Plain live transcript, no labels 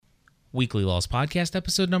Weekly Lost Podcast,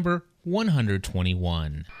 episode number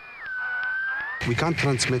 121. We can't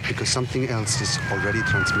transmit because something else is already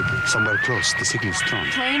transmitting. Somewhere close, the signal's strong.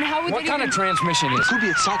 Train, how would What kind of transmission is It could be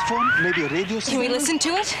a sat phone, maybe a radio Can signal. we listen to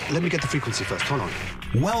it? Let me get the frequency first. Hold on.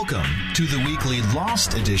 Welcome to the weekly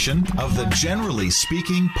Lost edition of the Generally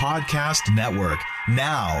Speaking Podcast Network.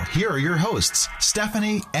 Now, here are your hosts,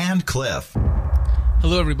 Stephanie and Cliff.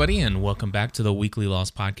 Hello, everybody, and welcome back to the Weekly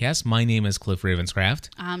Lost Podcast. My name is Cliff Ravenscraft.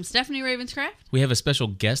 I'm Stephanie Ravenscraft. We have a special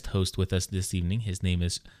guest host with us this evening. His name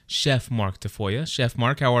is Chef Mark Tafoya. Chef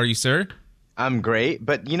Mark, how are you, sir? I'm great,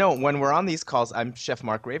 but you know, when we're on these calls, I'm Chef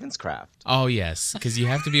Mark Ravenscraft. Oh, yes, because you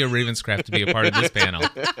have to be a Ravenscraft to be a part of this panel.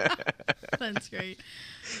 That's great.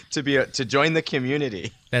 To join the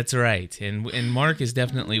community. That's right. And Mark is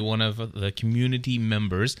definitely one of the community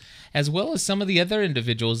members, as well as some of the other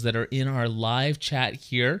individuals that are in our live chat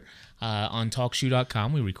here on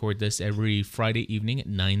TalkShoe.com. We record this every Friday evening at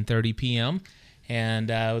 9:30 p.m., and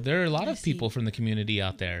there are a lot of people from the community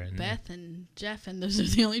out there. And Beth and Jeff, and those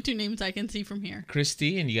are the only two names I can see from here.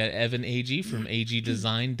 Christy, and you got Evan Agee from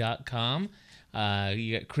agdesign.com.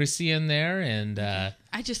 You got Chrissy in there, and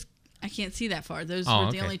I can't see that far. Those Oh,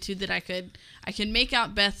 were the okay. only two that I could make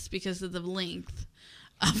out Beth's because of the length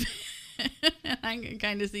of it. I can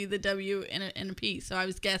kind of see the W and a P, so I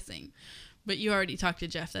was guessing. But you already talked to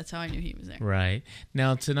Jeff. That's how I knew he was there. right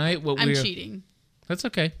now tonight, I'm cheating. That's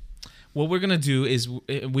okay. What we're going to do is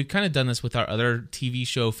we've kind of done this with our other TV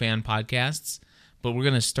show fan podcasts, but we're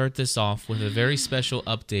going to start this off with a very special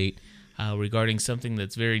update regarding something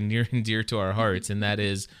that's very near and dear to our hearts, and that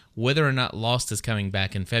is whether or not Lost is coming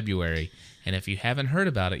back in February. And if you haven't heard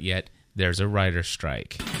about it yet, there's a writer's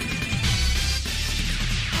strike.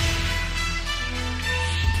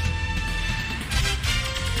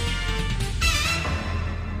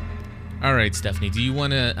 All right, Stephanie, do you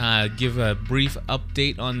want to give a brief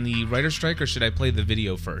update on the writer's strike, or should I play the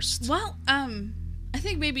video first? Well, I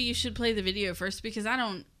think maybe you should play the video first because I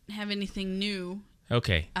don't have anything new.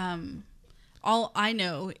 Okay. All I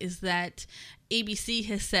know is that ABC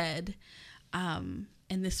has said, and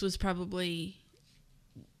this was probably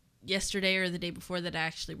yesterday or the day before that I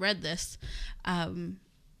actually read this,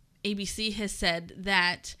 ABC has said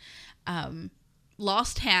that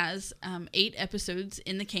Lost has 8 episodes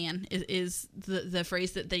in the can, is the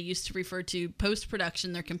phrase that they used to refer to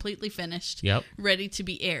post-production. They're completely finished, Yep. ready to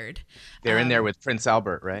be aired. They're in there with Prince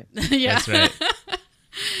Albert, right? Yeah. That's right.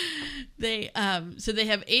 They so they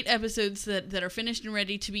have 8 episodes that are finished and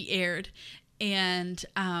ready to be aired, and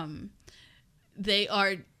they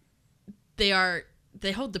hold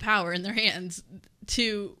the power in their hands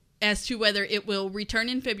as to whether it will return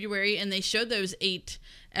in February. And they show those 8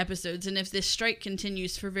 episodes, and if this strike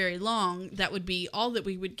continues for very long, that would be all that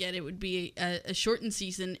we would get. It would be a shortened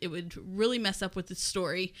season. It would really mess up with the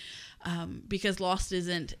story because Lost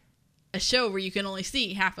isn't a show where you can only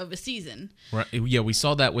see half of a season. Right. Yeah, we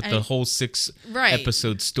saw that with the whole 6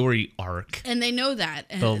 episode story arc. And they know that.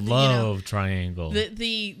 The love triangle.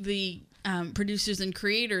 The producers and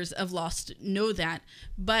creators of Lost know that.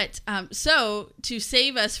 But so to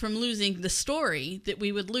save us from losing the story that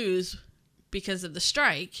we would lose because of the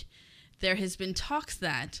strike, there has been talks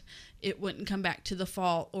that it wouldn't come back to the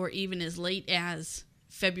fall or even as late as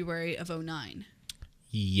February of 2009.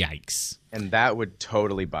 Yikes. And that would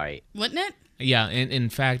totally bite. Wouldn't it? Yeah, and in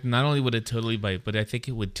fact, not only would it totally bite, but I think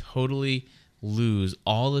it would totally lose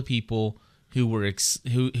all the people who were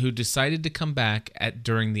who decided to come back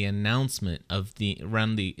during the announcement of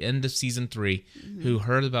around the end of season 3, who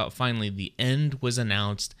heard about finally the end was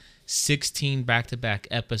announced, 16 back-to-back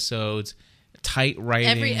episodes, tight writing.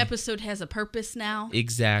 Every episode has a purpose now.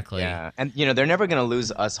 Exactly. Yeah, and you know, they're never going to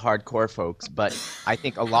lose us hardcore folks, but I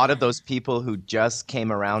think a lot of those people who just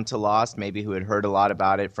came around to Lost, maybe who had heard a lot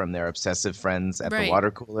about it from their obsessive friends at the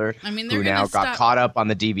water cooler, I mean, they're who now gonna got caught up on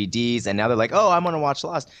the DVDs, and now they're like, oh, I'm going to watch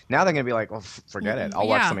Lost. Now they're going to be like, well, forget it. I'll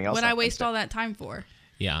watch something else. What I waste all that time for?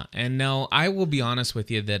 Yeah, and now I will be honest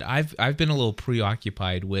with you that I've been a little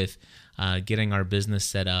preoccupied with getting our business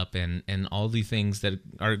set up and all the things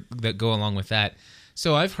that go along with that.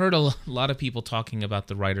 So I've heard a lot of people talking about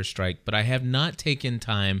the writer's strike, but I have not taken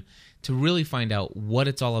time to really find out what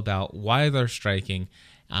it's all about, why they're striking.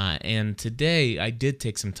 And today I did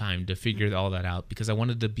take some time to figure all that out because I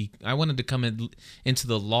wanted to come into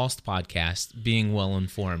the Lost podcast being well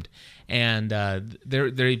informed. And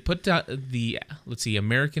they put out the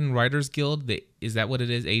American Writers Guild. Is that what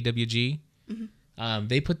it is? AWG. Mm-hmm.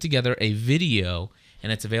 They put together a video,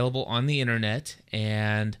 and it's available on the internet,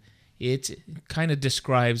 and it kind of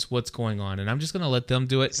describes what's going on, and I'm just going to let them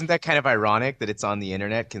do it. Isn't that kind of ironic that it's on the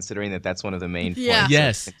internet, considering that that's one of the main points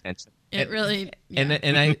Yes. of contention? It really,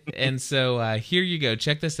 yeah. And so here you go.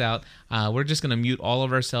 Check this out. We're just going to mute all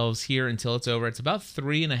of ourselves here until it's over. It's about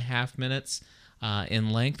 3.5 minutes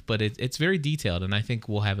in length, but it's very detailed, and I think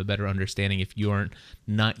we'll have a better understanding if you aren't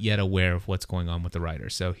not yet aware of what's going on with the writer.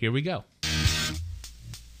 So here we go.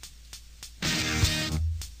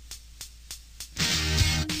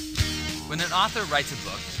 When an author writes a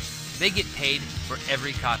book, they get paid for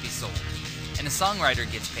every copy sold. And a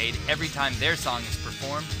songwriter gets paid every time their song is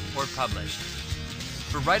performed or published.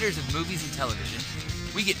 For writers of movies and television,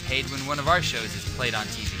 we get paid when one of our shows is played on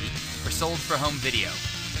TV or sold for home video.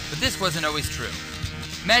 But this wasn't always true.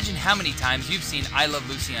 Imagine how many times you've seen I Love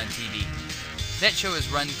Lucy on TV. That show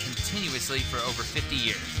has run continuously for over 50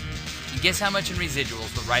 years. And guess how much in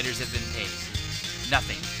residuals the writers have been paid?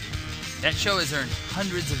 Nothing. That show has earned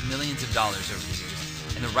hundreds of millions of dollars over the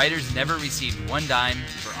years, and the writers never received one dime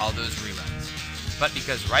for all those reruns. But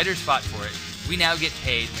because writers fought for it, we now get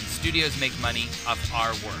paid when studios make money off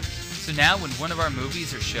our work. So now when one of our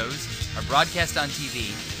movies or shows are broadcast on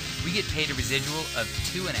TV, we get paid a residual of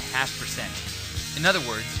 2.5%. In other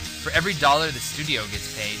words, for every dollar the studio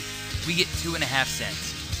gets paid, we get 2.5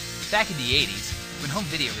 cents. Back in the 80s, when home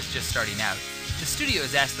video was just starting out, the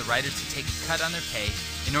studios asked the writers to take a cut on their pay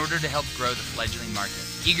in order to help grow the fledgling market.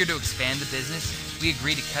 Eager to expand the business, we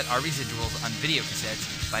agreed to cut our residuals on video cassettes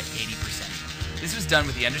by 80%. This was done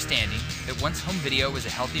with the understanding that once home video was a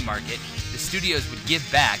healthy market, the studios would give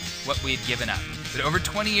back what we had given up. But over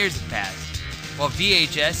 20 years have passed. While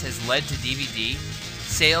VHS has led to DVD,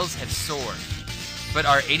 sales have soared. But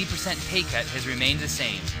our 80% pay cut has remained the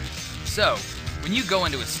same. So, when you go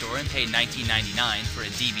into a store and pay $19.99 for a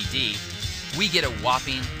DVD, we get a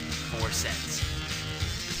whopping 4 cents.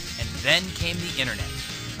 And then came the internet.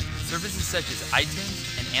 Services such as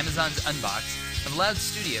iTunes and Amazon's Unbox have allowed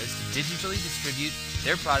studios to digitally distribute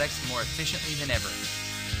their products more efficiently than ever.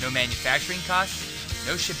 No manufacturing costs,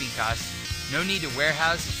 no shipping costs, no need to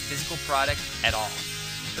warehouse a physical product at all.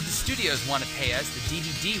 But the studios want to pay us the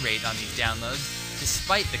DVD rate on these downloads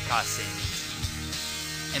despite the cost savings.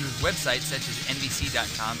 And with websites such as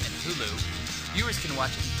NBC.com and Hulu, viewers can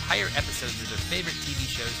watch entire episodes of their favorite TV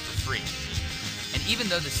shows for free. And even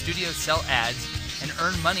though the studios sell ads and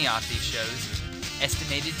earn money off these shows,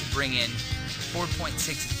 estimated to bring in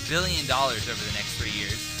 $4.6 billion over the next 3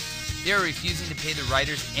 years, they are refusing to pay the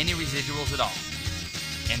writers any residuals at all.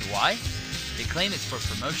 And why? They claim it's for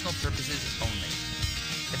promotional purposes only.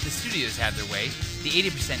 If the studios have their way, the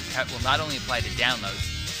 80% cut will not only apply to downloads,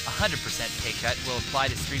 100% pay cut will apply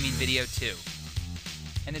to streaming video too.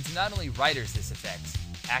 And it's not only writers this affects.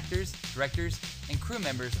 Actors, directors, and crew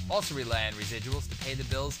members also rely on residuals to pay the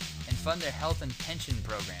bills and fund their health and pension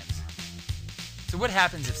programs. So what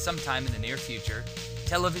happens if sometime in the near future,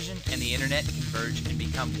 television and the internet converge and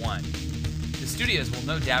become one? The studios will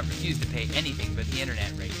no doubt refuse to pay anything but the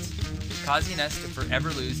internet rates, causing us to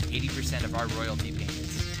forever lose 80% of our royalty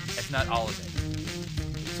payments, if not all of it.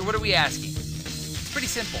 So what are we asking? It's pretty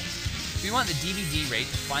simple. We want the DVD rate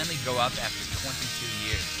to finally go up after 22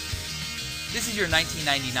 years. This is your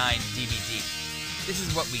 1999 DVD. This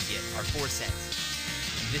is what we get, our 4 cents.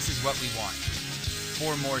 And this is what we want,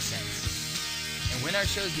 4 more cents. And when our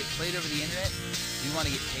shows get played over the internet, we want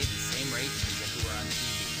to get paid the same rate as if we were on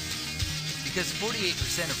TV. Because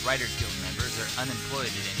 48% of Writers Guild members are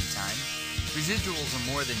unemployed at any time, residuals are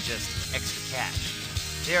more than just extra cash.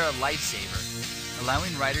 They are a lifesaver,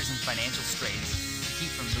 allowing writers in financial straits to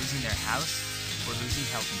keep from losing their house or losing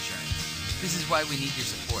health insurance. This is why we need your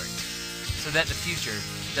support, so that the future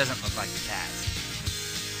doesn't look like the past.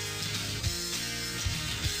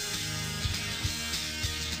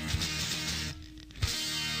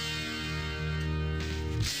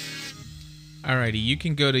 Alrighty, you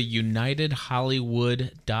can go to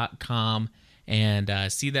unitedhollywood.com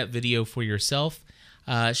and see that video for yourself.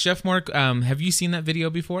 Chef Mark, have you seen that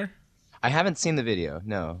video before? I haven't seen the video.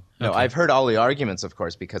 No. Okay. I've heard all the arguments, of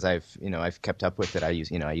course, because I've kept up with it. I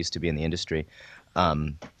used to be in the industry.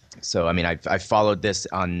 So I mean, I've followed this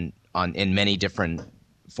in many different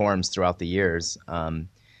forms throughout the years.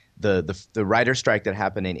 The writer strike that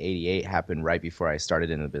happened in '88 happened right before I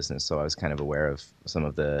started in the business, so I was kind of aware of some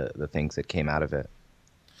of the things that came out of it.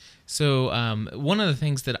 So one of the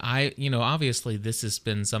things that obviously this has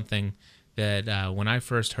been something that when I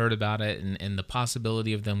first heard about it and the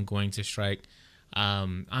possibility of them going to strike,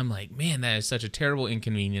 I'm like, man, that is such a terrible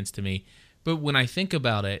inconvenience to me. But when I think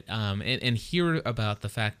about it and hear about the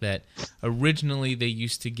fact that originally they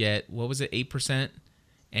used to get, 8%?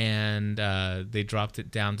 And they dropped it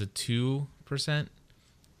down to 2%.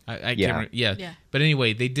 I can't remember. Yeah. But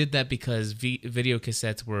anyway, they did that because video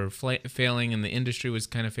cassettes were failing and the industry was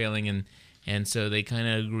kind of failing, And so they kind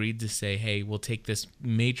of agreed to say, hey, we'll take this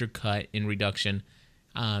major cut in reduction.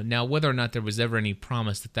 Now, whether or not there was ever any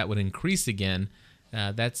promise that would increase again,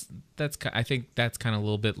 I think that's kind of a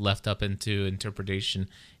little bit left up into interpretation.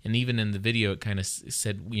 And even in the video, it kind of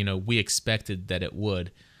said, we expected that it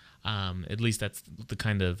would. At least that's the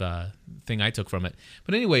kind of thing I took from it.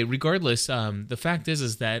 But anyway, regardless, the fact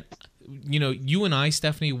is that, you and I,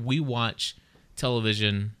 Stephanie, we watch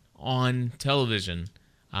television on television.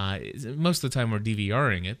 Most of the time we're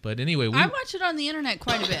DVRing it. But anyway, I watch it on the internet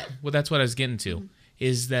quite a bit. Well, that's what I was getting to.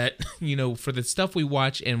 Is that, for the stuff we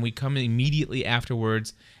watch and we come immediately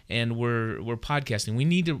afterwards and we're podcasting, we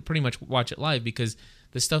need to pretty much watch it live because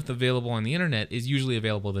the stuff that's available on the internet is usually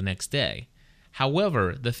available the next day.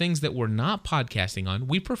 However, the things that we're not podcasting on,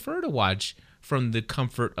 we prefer to watch from the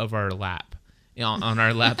comfort of our lap, on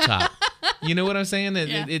our laptop. You know what I'm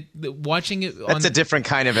saying? Watching it That's a different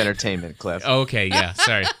kind of entertainment, Cliff. Okay, yeah,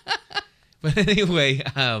 sorry. But anyway,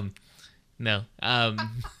 no.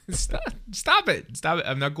 Stop it.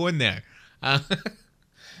 I'm not going there.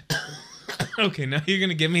 Okay, now you're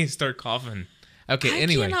gonna get me to start coughing. Okay,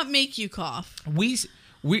 anyway. I cannot make you cough.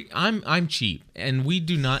 I'm cheap, and we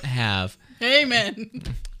do not have. Amen.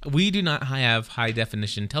 We do not have high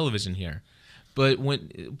definition television here, but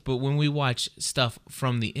when we watch stuff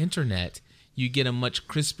from the internet, you get a much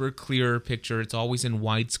crisper, clearer picture. It's always in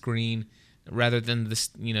widescreen, rather than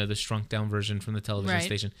the shrunk down version from the television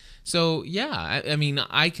station. So yeah, I mean,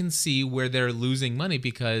 I can see where they're losing money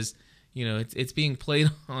because it's being played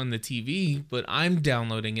on the TV, but I'm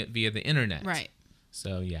downloading it via the internet. Right.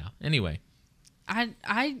 So yeah. Anyway, I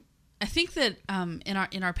think that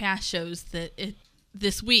in our past shows that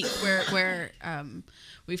this week where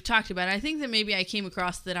we've talked about it, I think that maybe I came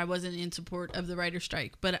across that I wasn't in support of the writer's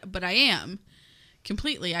strike, but I am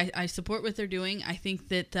completely. I support what they're doing. I think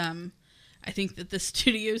that the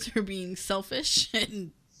studios are being selfish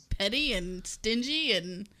and petty and stingy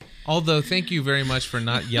and. Although, thank you very much for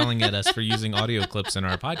not yelling at us for using audio clips in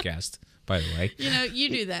our podcast. By the way, you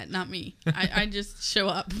do that, not me. I just show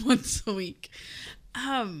up once a week.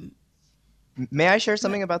 May I share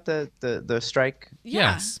something about the strike?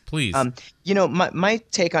 Yeah. Yes, please. My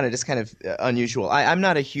take on it is kind of unusual. I'm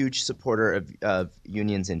not a huge supporter of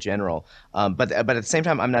unions in general, but at the same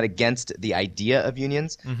time, I'm not against the idea of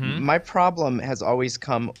unions. Mm-hmm. My problem has always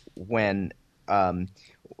come when, and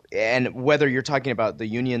whether you're talking about the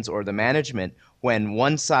unions or the management, when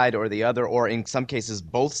one side or the other, or in some cases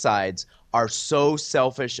both sides, are so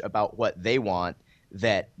selfish about what they want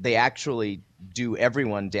that they actually do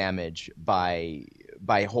everyone damage by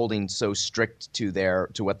holding so strict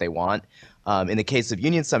to what they want. In the case of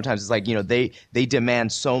unions, sometimes it's like they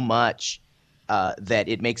demand so much that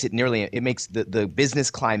it makes the business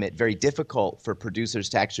climate very difficult for producers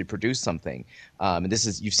to actually produce something. And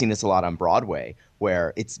you've seen this a lot on Broadway,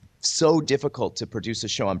 where it's so difficult to produce a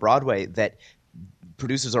show on Broadway that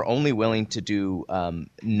producers are only willing to do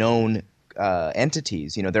known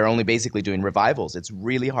entities. They're only basically doing revivals. It's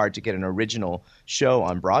really hard to get an original show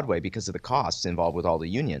on Broadway because of the costs involved with all the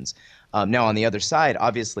unions. Now, on the other side,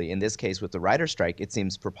 obviously, in this case with the writer's strike, it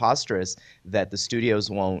seems preposterous that the studios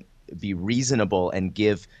won't be reasonable and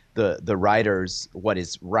give the writers what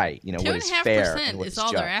is right, what is fair and what is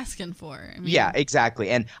all just. They're asking for. I mean, yeah, exactly.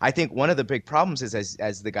 And I think one of the big problems is,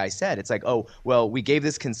 as the guy said, it's like, oh, well, we gave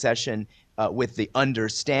this concession with the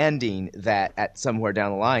understanding that at somewhere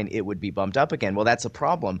down the line it would be bumped up again. Well, that's a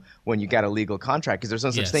problem when you got a legal contract, because there's no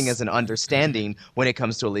such thing as an understanding when it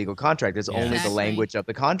comes to a legal contract. There's only the language of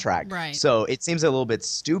the contract. Right. So it seems a little bit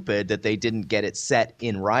stupid that they didn't get it set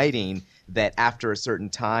in writing that after a certain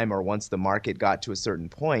time or once the market got to a certain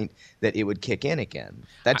point that it would kick in again.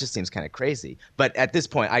 That just seems kind of crazy. But at this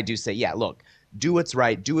point, I do say, yeah, look, do what's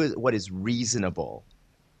right, do what is reasonable,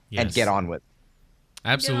 and get on with it.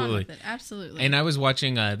 Absolutely. Absolutely. And I was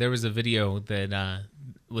watching, there was a video that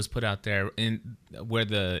was put out there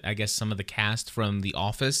where I guess some of the cast from The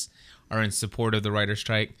Office are in support of the writer's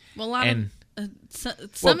strike. Well, a lot of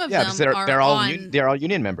some of them they're all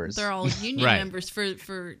union members. They're all union members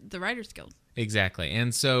for the Writers Guild. Exactly.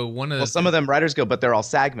 And so some of them Writers Guild, but they're all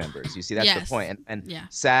SAG members. You see, that's the point. And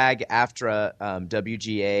SAG, AFTRA,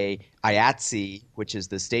 WGA, IATSE, which is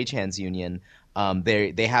the stagehands union,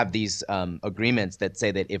 they have these agreements that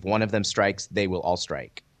say that if one of them strikes, they will all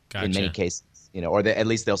strike. Gotcha. In many cases. Or at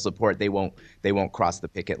least they'll support. They won't cross the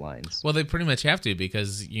picket lines. Well, they pretty much have to,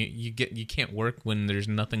 because you can't work when there's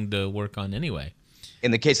nothing to work on anyway.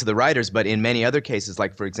 In the case of the writers, but in many other cases,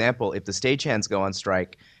 like for example, if the stagehands go on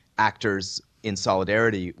strike, actors in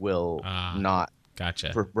solidarity will not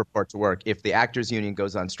Gotcha. report to work. If the actors union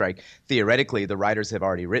goes on strike, theoretically the writers have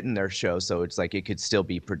already written their show, so it's like it could still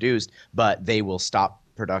be produced, but they will stop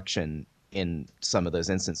production in some of those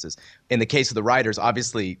instances. In the case of the writers,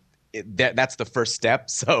 obviously that's the first step,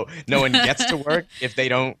 so no one gets to work if they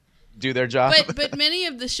don't do their job. But many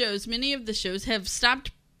of the shows have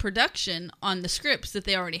stopped production on the scripts that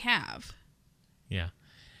they already have. Yeah.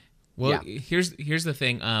 Well, Yeah. here's the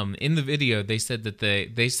thing. In the video, they said that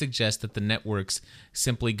they suggest that the networks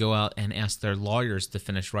simply go out and ask their lawyers to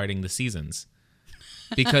finish writing the seasons,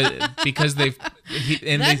 because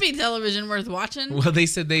That'd be television worth watching. Well, they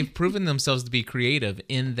said they've proven themselves to be creative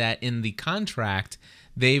in that in the contract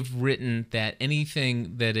they've written that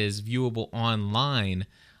anything that is viewable online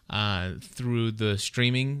through the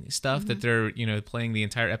streaming stuff that they're playing the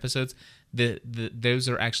entire episodes, those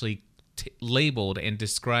are actually labeled and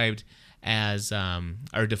described as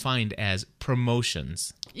are defined as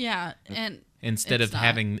promotions. Yeah, and instead of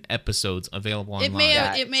having episodes available online.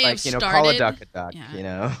 It may have started. Call a duck a duck.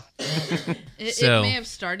 Yeah. It may have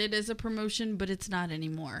started as a promotion, but it's not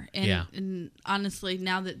anymore. And honestly,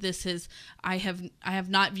 now that this has, I have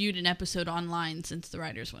not viewed an episode online since the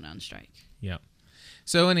writers went on strike. Yeah.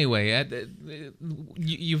 So anyway,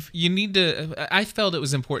 you need to. I felt it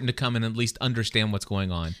was important to come and at least understand what's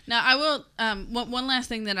going on. Now I will. One last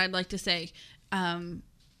thing that I'd like to say.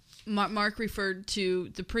 Mark referred to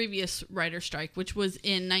the previous writer strike, which was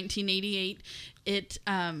in 1988. It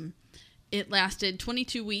lasted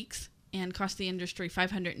 22 weeks and cost the industry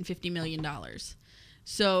 $550 million.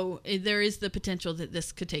 So there is the potential that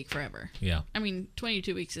this could take forever. Yeah. I mean,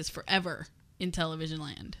 22 weeks is forever in television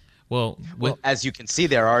land. Well, as you can see,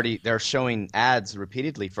 they're showing ads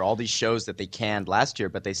repeatedly for all these shows that they canned last year,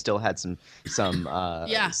 but they still had some shows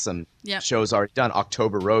already done.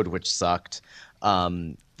 October Road, which sucked.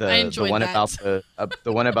 The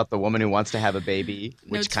one about the woman who wants to have a baby,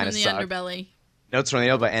 which kind of sucked. Underbelly. Notes from the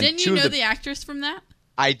Underbelly. And didn't you know the actress from that?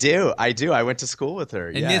 I do. I went to school with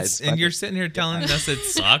her. And you're sitting here telling us it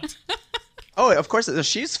sucked. Oh, of course,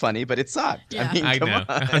 she's funny, but it sucked. Yeah. I mean, come on.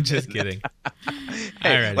 I'm just kidding.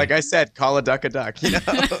 Hey, like I said, call a duck a duck. Nah,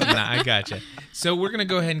 I gotcha. So we're going to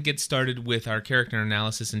go ahead and get started with our character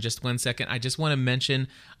analysis in just 1 second. I just want to mention,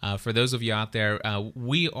 for those of you out there,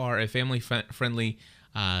 we are a family-friendly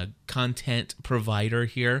content provider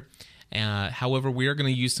here. However, we are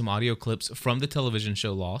going to use some audio clips from the television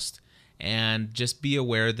show Lost. And just be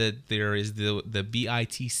aware that there is the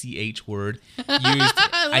BITCH word used.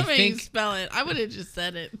 I think you spell it. I would have just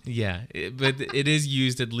said it. Yeah, but it is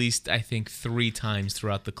used at least, I think, 3 times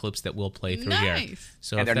throughout the clips that we'll play through here.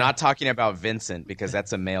 So and they're not talking about Vincent because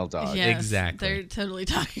that's a male dog. Yes, exactly. They're totally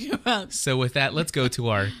talking about. So with that, let's go to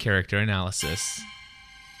our character analysis.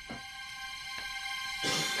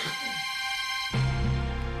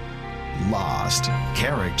 Lost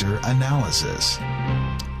Character Analysis.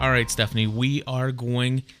 All right, Stephanie, we are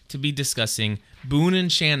going to be discussing Boone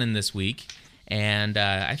and Shannon this week, and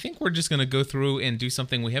I think we're just going to go through and do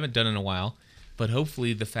something we haven't done in a while, but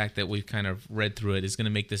hopefully the fact that we've kind of read through it is going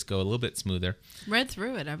to make this go a little bit smoother. Read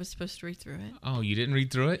through it? I was supposed to read through it. Oh, you didn't read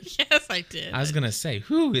through it? Yes, I did. I was going to say,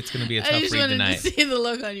 it's going to be a tough read tonight. I just wanted to see the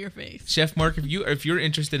look on your face. Chef Mark, if you're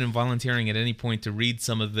interested in volunteering at any point to read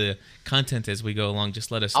some of the content as we go along, just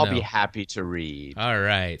let us know. I'll be happy to read. All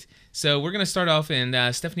right. So we're going to start off,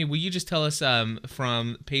 and Stephanie, will you just tell us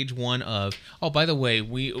from page 1 of... Oh, by the way,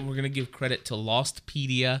 we're going to give credit to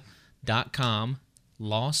Lostpedia.com.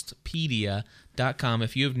 Lostpedia.com.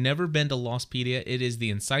 If you have never been to Lostpedia, it is the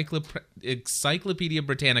Encyclopedia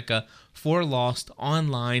Britannica for Lost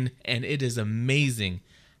online, and it is amazing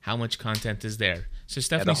how much content is there. So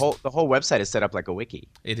Stephanie, the whole website is set up like a wiki.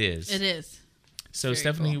 It is. It is. So Very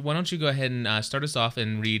Stephanie, cool. why don't you go ahead and start us off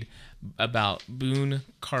and read about Boone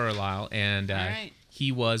Carlyle, and right.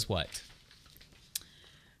 He was what?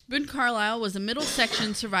 Boone Carlyle was a middle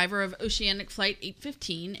section survivor of Oceanic Flight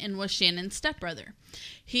 815 and was Shannon's stepbrother.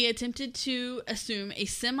 He attempted to assume a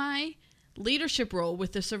semi-leadership role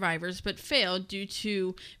with the survivors, but failed due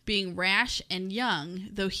to being rash and young,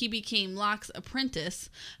 though he became Locke's apprentice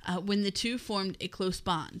when the two formed a close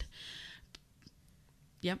bond.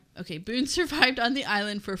 Yep. Okay. Boone survived on the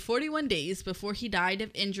island for 41 days before he died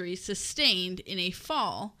of injuries sustained in a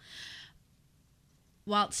fall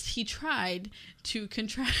whilst he tried to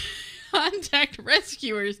contact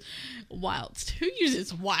rescuers. Who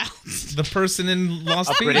uses whilst? The person in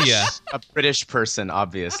Lostpedia. A British person,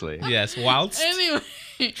 obviously. Yes, whilst Anyway.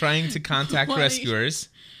 trying to contact rescuers.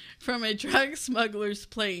 From a drug smuggler's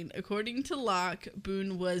plane. According to Locke,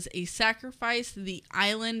 Boone was a sacrifice the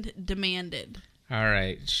island demanded. All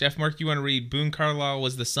right. Chef Mark, you want to read Boone Carlyle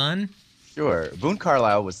was the son? Sure. Boone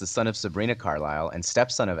Carlyle was the son of Sabrina Carlyle and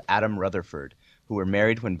stepson of Adam Rutherford, who were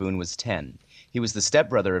married when Boone was 10. He was the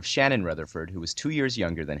stepbrother of Shannon Rutherford, who was 2 years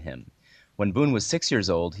younger than him. When Boone was 6 years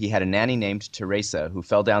old, he had a nanny named Teresa who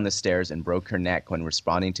fell down the stairs and broke her neck when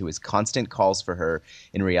responding to his constant calls for her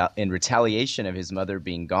in retaliation of his mother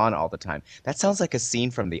being gone all the time. That sounds like a scene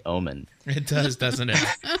from The Omen. It does, doesn't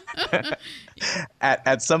it?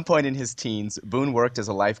 At some point in his teens, Boone worked as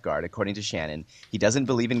a lifeguard, according to Shannon. He doesn't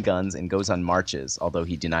believe in guns and goes on marches, although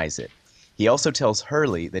he denies it. He also tells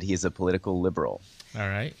Hurley that he is a political liberal. All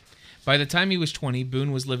right. By the time he was 20,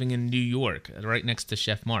 Boone was living in New York, right next to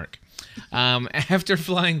Chef Mark. After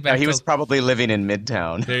flying back, he was probably living in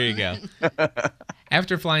Midtown. There you go.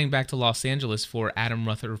 After flying back to Los Angeles for Adam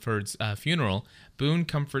Rutherford's funeral, Boone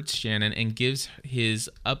comforts Shannon and gives his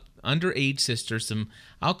underage sister some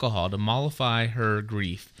alcohol to mollify her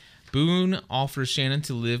grief. Boone offers Shannon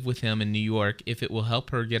to live with him in New York if it will help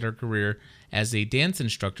her get her career as a dance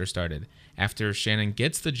instructor started. After Shannon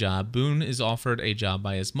gets the job, Boone is offered a job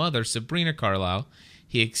by his mother, Sabrina Carlyle.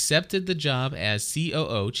 He accepted the job as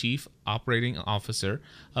COO, Chief Operating Officer,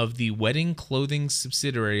 of the wedding clothing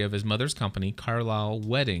subsidiary of his mother's company, Carlyle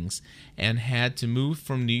Weddings, and had to move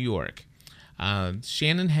from New York.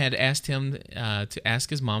 Shannon had asked him to ask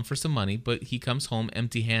his mom for some money, but he comes home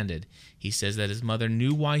empty-handed. He says that his mother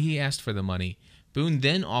knew why he asked for the money. Boone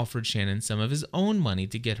then offered Shannon some of his own money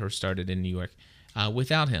to get her started in New York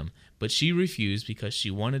without him, but she refused because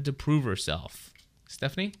she wanted to prove herself.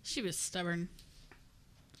 Stephanie? She was stubborn.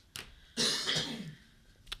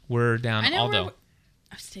 We're down Aldo.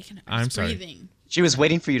 I was breathing. Sorry. She was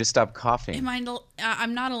waiting for you to stop coughing.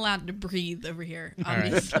 I'm not allowed to breathe over here,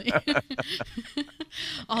 obviously. Right.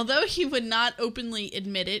 Although he would not openly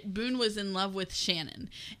admit it, Boone was in love with Shannon,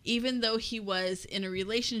 even though he was in a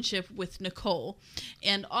relationship with Nicole,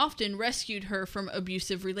 and often rescued her from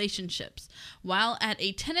abusive relationships. While at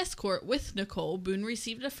a tennis court with Nicole, Boone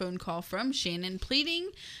received a phone call from Shannon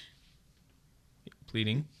pleading?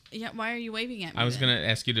 Yeah, why are you waving at me? I was going to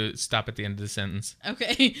ask you to stop at the end of the sentence.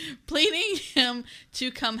 Okay. Pleading him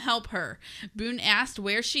to come help her. Boone asked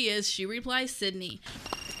where she is. She replies, Sydney.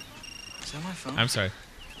 Is that my phone? I'm sorry.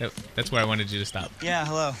 That's where I wanted you to stop. Yeah,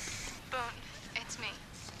 hello. Boone, it's me.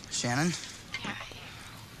 Shannon? Yeah.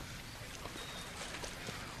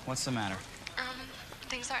 What's the matter?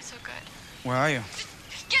 Things aren't so good. Where are you?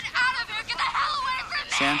 Get out of here! Get the hell away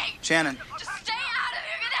from me! Shannon? Just stay out of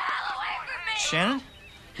here! Get the hell away from me! Shannon?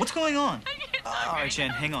 What's going on? All right,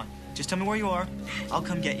 Shannon, hang on. Just tell me where you are. I'll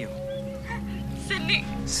come get you. Sydney.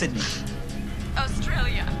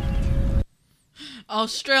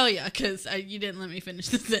 Australia, because you didn't let me finish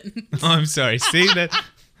the sentence. Oh, I'm sorry. See,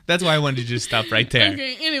 that's why I wanted you to stop right there.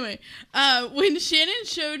 Okay, anyway. When Shannon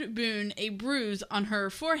showed Boone a bruise on her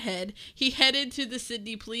forehead, he headed to the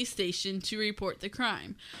Sydney police station to report the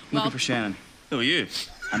crime. Looking for Shannon. Who are you?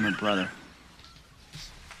 I'm her brother.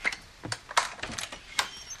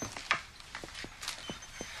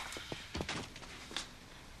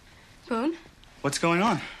 Boone? What's going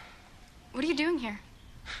on? What are you doing here?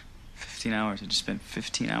 15 hours. I just spent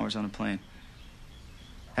 15 hours on a plane.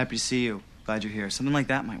 Happy to see you. Glad you're here. Something like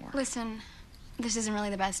that might work. Listen, this isn't really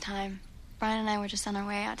the best time. Brian and I were just on our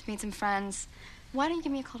way out to meet some friends. Why don't you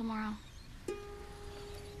give me a call tomorrow?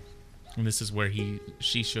 And this is where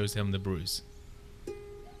she shows him the bruise.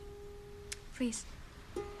 Please.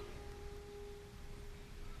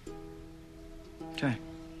 Okay.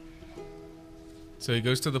 So he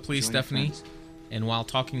goes to the police, Join your Stephanie, friends. and while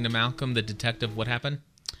talking to Malcolm, the detective, what happened?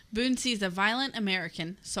 Boone sees a violent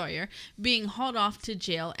American, Sawyer, being hauled off to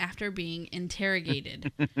jail after being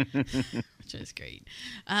interrogated. Which is great.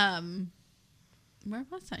 Where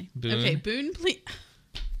was I? Boone. Okay, Boone, please.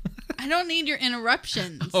 I don't need your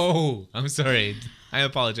interruptions. Oh, I'm sorry. I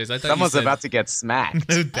apologize. I thought Someone's you said, about to get smacked.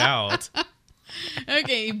 No doubt.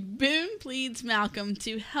 Okay, Boone pleads Malcolm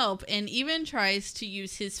to help and even tries to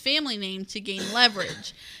use his family name to gain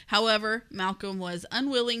leverage. However, Malcolm was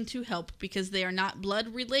unwilling to help because they are not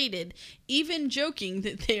blood related, even joking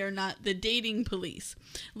that they are not the dating police,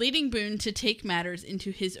 leading Boone to take matters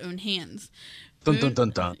into his own hands. Dun, dun,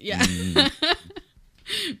 dun, dun. Yeah.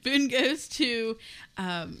 Boone goes to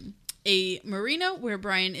a marina where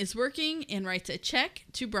Brian is working and writes a check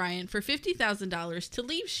to Brian for $50,000 to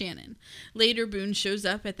leave Shannon. Later, Boone shows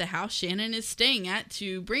up at the house Shannon is staying at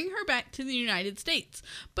to bring her back to the United States.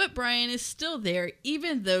 But Brian is still there,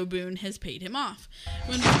 even though Boone has paid him off.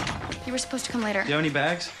 You were supposed to come later. Do you have any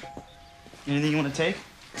bags? Anything you want to take?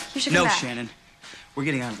 You should No, come back. Shannon. We're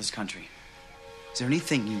getting out of this country. Is there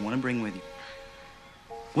anything you want to bring with you?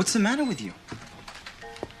 What's the matter with you?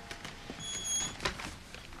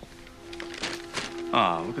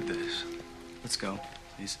 Ah, look at this. Let's go,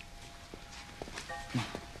 please. Come on.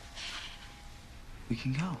 We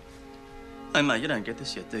can go. Hey, mate, you don't get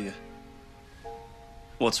this yet, do you?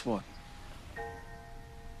 What's what?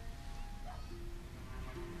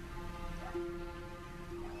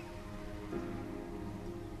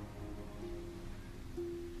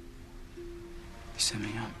 He set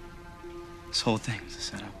me up. This whole thing is a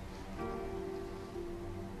setup.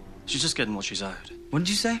 She's just getting what she's owed. What did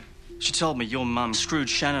you say? She told me your mum screwed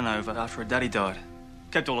Shannon over after her daddy died.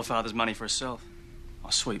 Kept all her father's money for herself. Oh,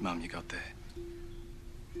 sweet mum you got there.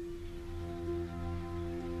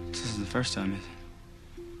 This isn't the first time, is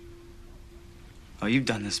it? Oh, you've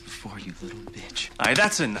done this before, you little bitch. Hey,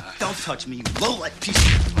 that's enough. Don't touch me, you low-life piece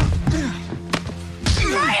of...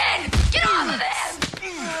 Brian! Get off of him!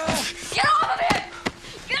 Get off of him!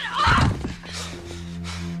 Get off!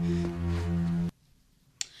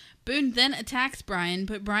 Boone then attacks Brian,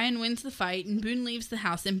 but Brian wins the fight, and Boone leaves the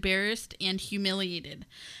house embarrassed and humiliated.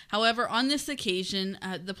 However, on this occasion,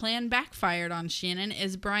 the plan backfired on Shannon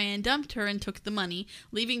as Brian dumped her and took the money,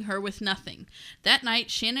 leaving her with nothing. That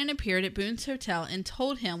night, Shannon appeared at Boone's hotel and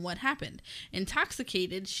told him what happened.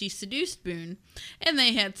 Intoxicated, she seduced Boone, and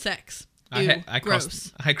they had sex. Ew,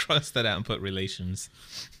 gross. I crossed that out and put relations.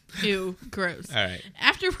 Ew, gross. All right.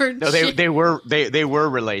 Afterwards, No, they were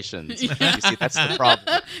relations. Yeah. You see, that's the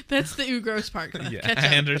problem. That's the ew gross part. Yeah,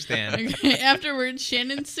 I understand. Okay. Afterwards,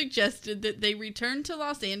 Shannon suggested that they return to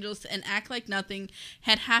Los Angeles and act like nothing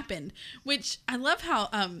had happened, which I love how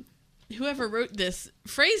whoever wrote this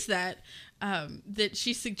phrased that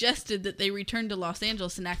she suggested that they return to Los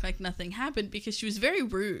Angeles and act like nothing happened, because she was very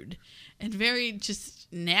rude and very just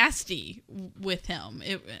nasty with him.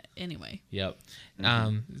 Anyway. Yep.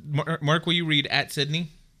 Mark, will you read at Sydney?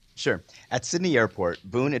 Sure. At Sydney Airport,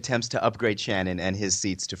 Boone attempts to upgrade Shannon and his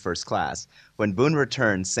seats to first class. When Boone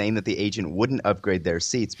returns, saying that the agent wouldn't upgrade their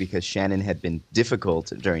seats because Shannon had been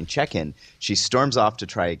difficult during check-in, she storms off to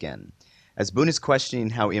try again. As Boone is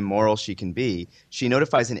questioning how immoral she can be, she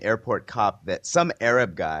notifies an airport cop that some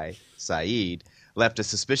Arab guy, Saeed, left a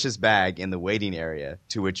suspicious bag in the waiting area,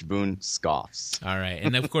 to which Boone scoffs. All right.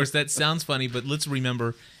 And of course, that sounds funny, but let's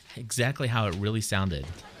remember exactly how it really sounded.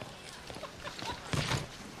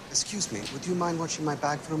 Excuse me, would you mind watching my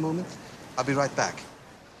bag for a moment? I'll be right back.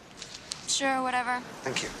 Sure, whatever.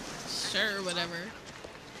 Thank you. Sure, whatever.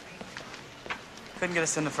 Couldn't get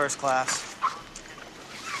us into first class.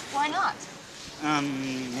 Why not?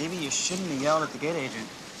 Maybe you shouldn't have yelled at the gate agent.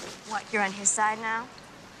 What, you're on his side now?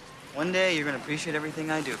 One day, you're gonna appreciate everything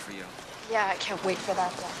I do for you. Yeah, I can't wait for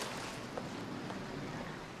that day.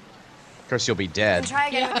 Of course, you'll be And dead. try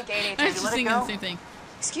again with the gate I agent. was just Let it thinking go. the same thing.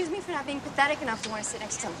 Excuse me for not being pathetic enough to want to sit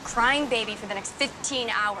next to some crying baby for the next 15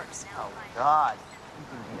 hours. Oh, God. You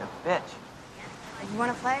can be a bitch. You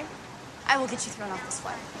want to play? I will get you thrown off this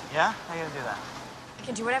way. Yeah? How you gonna do that? I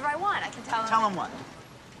can do whatever I want. I can tell him. Tell him what?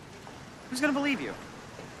 Who's gonna believe you?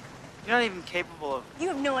 You're not even capable of... You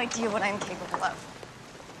have no idea what I'm capable of.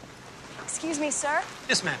 Excuse me, sir?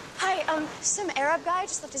 Yes, ma'am. Hi, some Arab guy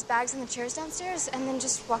just left his bags in the chairs downstairs and then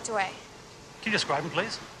just walked away. Can you describe him,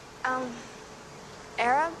 please?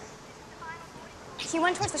 Arab? He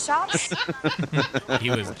went towards the shops. He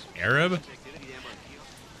was Arab?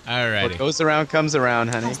 All What righty. goes around comes around,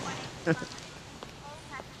 honey.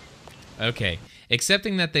 Okay.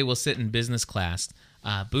 Accepting that they will sit in business class,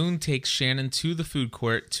 Boone takes Shannon to the food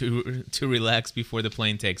court to relax before the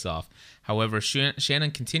plane takes off. However,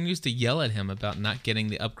 Shannon continues to yell at him about not getting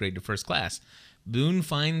the upgrade to first class. Boone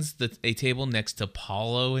finds a table next to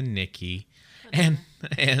Paulo and Nikki,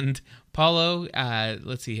 and Paulo,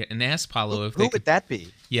 let's see here, and asks Paulo if Who would that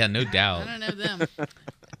be? Yeah, no doubt. I don't know them.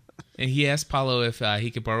 And he asks Paulo if he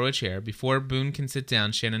could borrow a chair. Before Boone can sit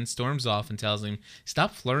down, Shannon storms off and tells him,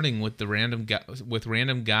 "Stop flirting with the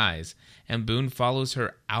random guys." And Boone follows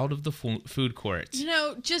her out of the food court. You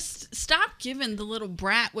know, just stop giving the little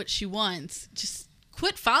brat what she wants. Just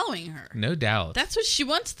quit following her. No doubt. That's what she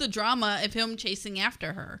wants, the drama of him chasing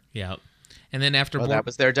after her. Yeah. And then after That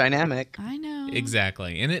was their dynamic. I know.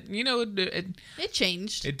 Exactly. And it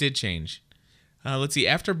changed. It did change. Let's see.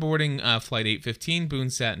 After boarding flight 815, Boone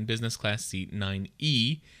sat in business class seat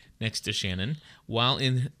 9E next to Shannon. While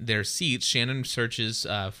in their seats, Shannon searches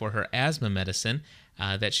for her asthma medicine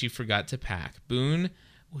that she forgot to pack. Boone,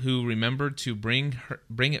 who remembered to bring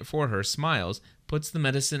it for her, smiles, pulls the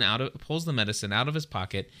medicine out of his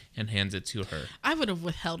pocket, and hands it to her. I would have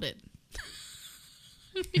withheld it.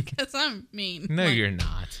 Because I'm mean. No, you're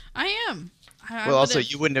not. I am. Well, also,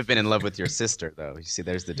 you wouldn't have been in love with your sister, though. You see,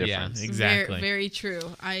 there's the difference. Yeah, exactly. Very, very true.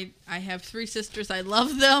 I have 3 sisters. I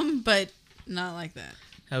love them, but not like that.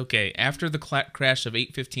 Okay, after the crash of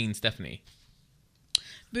 815, Stephanie.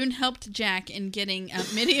 Boone helped Jack in getting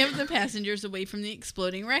many of the passengers away from the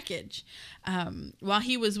exploding wreckage. While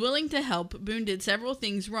he was willing to help, Boone did several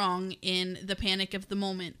things wrong in the panic of the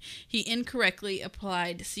moment. He incorrectly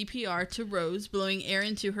applied CPR to Rose, blowing air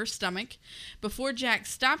into her stomach, before Jack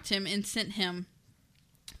stopped him and sent him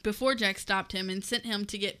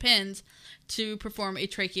to get pins to perform a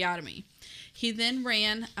tracheotomy. He then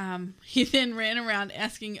ran around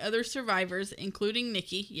asking other survivors, including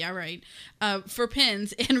Nikki, for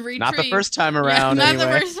pins and retrieved. Not the first time around, not anyway.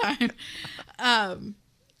 the first time.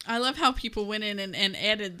 I love how people went in and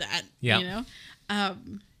added that. Yeah. You know.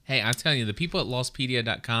 Hey, I'm telling you, the people at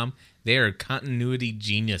Lostpedia.com, they are continuity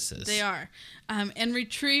geniuses. They are. And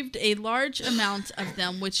retrieved a large amount of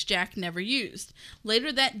them, which Jack never used.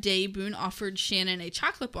 Later that day, Boone offered Shannon a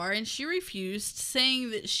chocolate bar, and she refused,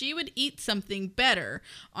 saying that she would eat something better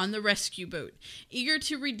on the rescue boat. Eager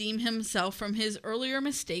to redeem himself from his earlier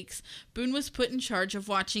mistakes, Boone was put in charge of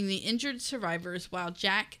watching the injured survivors while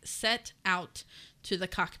Jack set out to the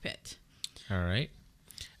cockpit. All right.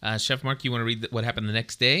 Chef Mark, you want to read what happened the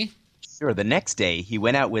next day? Sure. The next day, he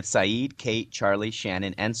went out with Saeed, Kate, Charlie,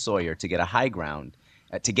 Shannon, and Sawyer to get to high ground,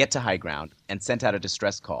 and sent out a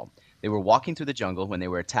distress call. They were walking through the jungle when they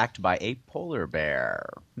were attacked by a polar bear.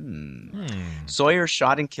 Sawyer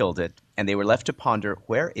shot and killed it, and they were left to ponder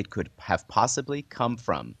where it could have possibly come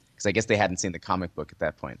from, because I guess they hadn't seen the comic book at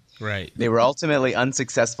that point. Right. They were ultimately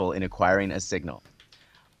unsuccessful in acquiring a signal.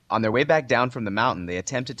 On their way back down from the mountain, they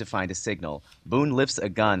attempted to find a signal. Boone lifts a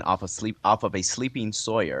gun off of a sleeping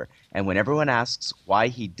Sawyer, and when everyone asks why,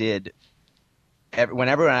 he did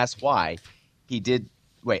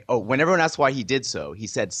so, he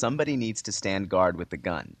said somebody needs to stand guard with the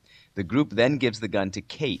gun. The group then gives the gun to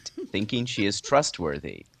Kate, thinking she is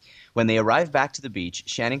trustworthy. When they arrive back to the beach,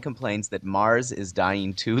 Shannon complains that Mars is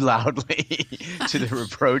dying too loudly, to the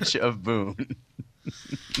reproach of Boone.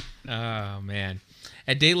 Oh, man.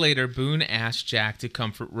 A day later, Boone asked Jack to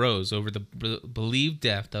comfort Rose over the believed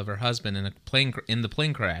death of her husband in the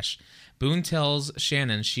plane crash. Boone tells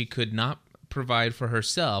Shannon she could not provide for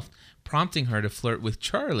herself, prompting her to flirt with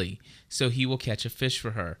Charlie, so he will catch a fish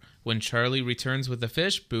for her. When Charlie returns with the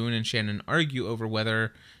fish, Boone and Shannon argue over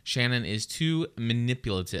whether Shannon is too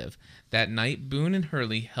manipulative. That night, Boone and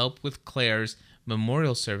Hurley help with Claire's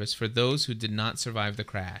memorial service for those who did not survive the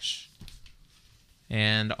crash.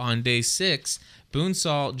 And on day 6, Boone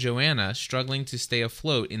saw Joanna struggling to stay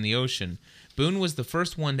afloat in the ocean. Boone was the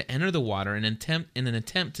first one to enter the water in an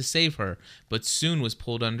attempt to save her, but soon was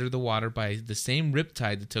pulled under the water by the same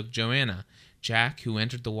riptide that took Joanna. Jack, who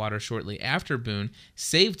entered the water shortly after Boone,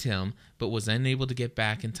 saved him, but was unable to get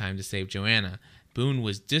back in time to save Joanna. Boone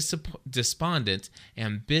was despondent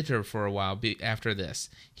and bitter for a while after this.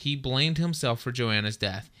 He blamed himself for Joanna's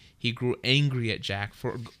death. He grew angry at Jack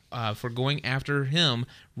for going after him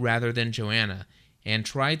rather than Joanna, and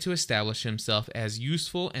tried to establish himself as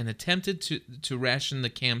useful and attempted to ration the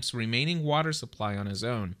camp's remaining water supply on his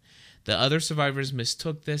own. The other survivors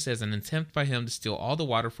mistook this as an attempt by him to steal all the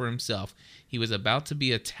water for himself. He was about to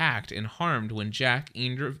be attacked and harmed when Jack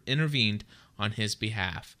intervened on his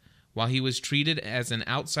behalf. While he was treated as an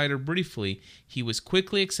outsider briefly, he was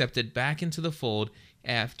quickly accepted back into the fold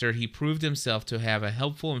after he proved himself to have a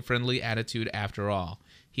helpful and friendly attitude after all.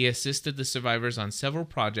 He assisted the survivors on several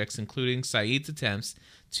projects, including Saeed's attempts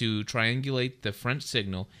to triangulate the French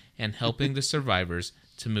signal and helping the survivors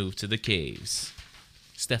to move to the caves.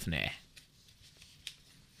 Stephanie.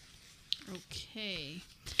 Okay.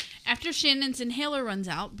 After Shannon's inhaler runs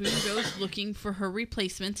out, Boone goes looking for her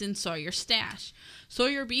replacements in Sawyer's stash.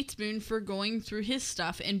 Sawyer beats Boone for going through his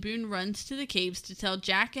stuff, and Boone runs to the caves to tell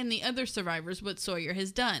Jack and the other survivors what Sawyer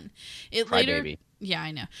has done. Baby. Yeah,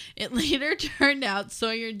 I know. It later turned out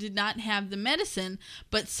Sawyer did not have the medicine,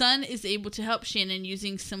 but Sun is able to help Shannon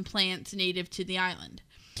using some plants native to the island.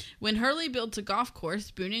 When Hurley builds a golf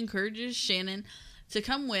course, Boone encourages Shannon to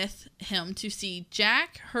come with him to see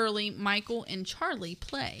Jack, Hurley, Michael, and Charlie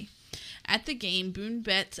play. At the game, Boone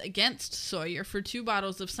bets against Sawyer for 2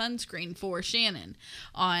 bottles of sunscreen for Shannon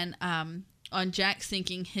on Jack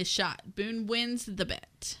sinking his shot. Boone wins the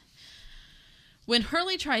bet. When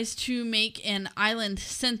Hurley tries to make an island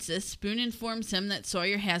census, Boone informs him that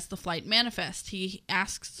Sawyer has the flight manifest. He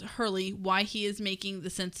asks Hurley why he is making the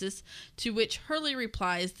census, to which Hurley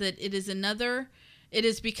replies that it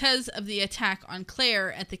is because of the attack on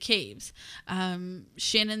Claire at the caves.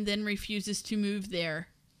 Shannon then refuses to move there,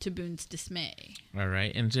 to Boone's dismay. All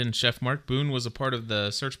right. And then Chef Mark, Boone was a part of the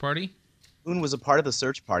search party? Boone was a part of the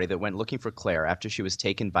search party that went looking for Claire after she was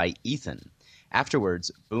taken by Ethan. Afterwards,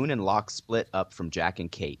 Boone and Locke split up from Jack and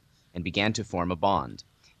Kate and began to form a bond.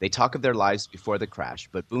 They talk of their lives before the crash,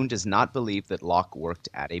 but Boone does not believe that Locke worked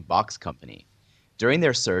at a box company. During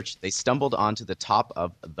their search, they stumbled onto the top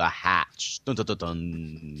of the hatch. Dun, dun, dun,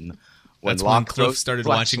 dun. That's when Cliff started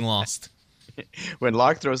watching Lost. When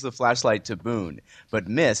Locke throws the flashlight to Boone, but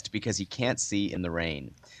missed because he can't see in the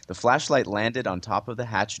rain. The flashlight landed on top of the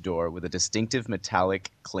hatch door with a distinctive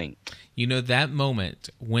metallic clink. You know, that moment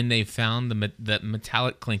when they found the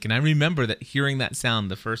metallic clink, and I remember that hearing that sound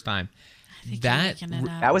the first time.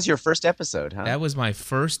 That was your first episode, huh? That was my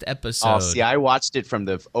first episode. Oh, see, I watched it from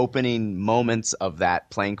the opening moments of that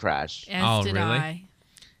plane crash. As did I.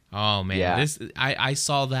 Oh, man. Yeah. I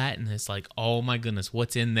saw that, and it's like, oh, my goodness,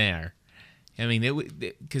 what's in there? I mean,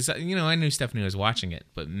 because, you know, I knew Stephanie was watching it,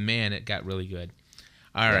 but, man, it got really good.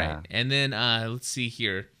 All right. And then let's see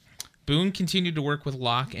here. Boone continued to work with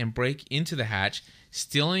Locke and break into the hatch,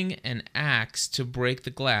 stealing an axe to break the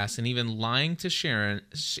glass and even lying to Sharon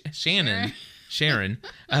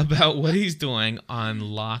about what he's doing on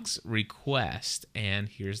Locke's request. And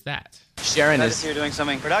here's that. Sharon is here doing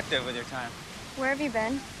something productive with your time. Where have you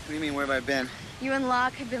been? What do you mean, where have I been? You and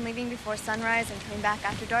Locke have been leaving before sunrise and coming back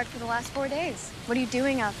after dark for the last 4 days. What are you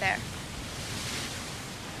doing out there?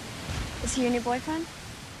 Is he your new boyfriend?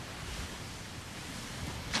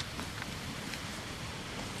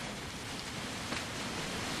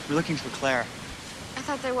 We're looking for Claire. I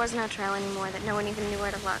thought there was no trail anymore, that no one even knew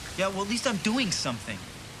where to look. Yeah, well, at least I'm doing something.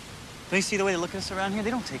 Don't you see the way they look at us around here? They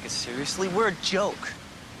don't take us seriously. We're a joke.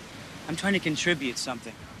 I'm trying to contribute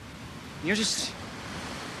something. You're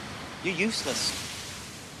useless.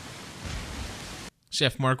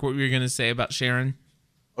 Chef Mark, what were you going to say about Sharon?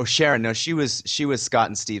 Oh, Sharon. No, she was Scott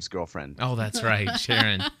and Steve's girlfriend. Oh, that's right,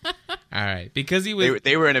 Sharon. All right, because he was.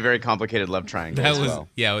 They were in a very complicated love triangle. That was well.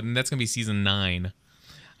 Yeah, and that's gonna be season 9.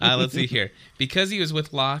 Let's see here. Because he was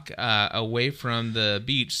with Locke away from the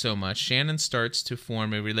beach so much, Shannon starts to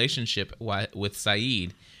form a relationship with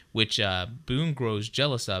Sayid, which Boone grows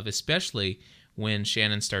jealous of, especially when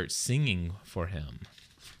Shannon starts singing for him.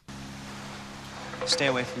 Stay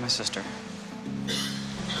away from my sister.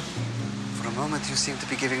 For a moment, you seem to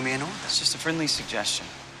be giving me an order. It's just a friendly suggestion.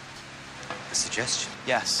 A suggestion?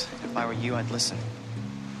 Yes. If I were you, I'd listen.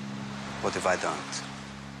 What if I don't?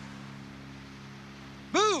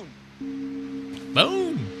 Boone!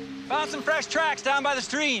 Boone! Found some fresh tracks down by the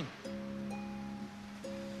stream.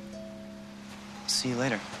 See you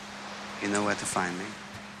later. You know where to find me.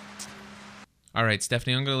 All right,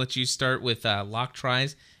 Stephanie, I'm going to let you start with Locke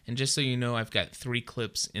tries. And just so you know, I've got 3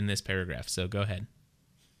 clips in this paragraph, so go ahead.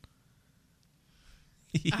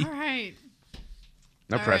 All right.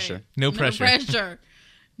 No pressure. Right. No pressure. No pressure.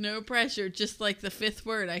 No pressure. Just like the 5th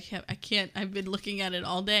word. I can't. I've been looking at it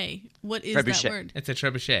all day. What is Trebuchet. that word? It's a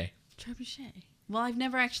trebuchet. Trebuchet. Well, I've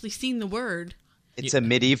never actually seen the word. It's a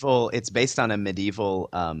medieval. It's based on a medieval.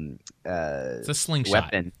 It's a slingshot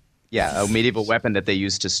weapon. Yeah, a medieval weapon that they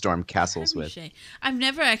used to storm castles with. I've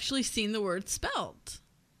never actually seen the word spelled.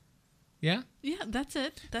 Yeah? Yeah, that's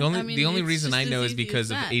it. The only reason I know is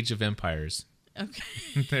because of Age of Empires.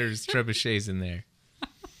 Okay. There's trebuchets in there.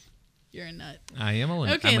 You're a nut. I am a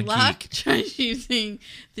Okay, I'm a Locke geek. tries using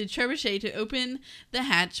the trebuchet to open the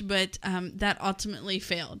hatch, but that ultimately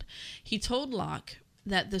failed. He told Locke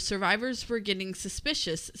that the survivors were getting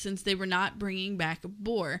suspicious since they were not bringing back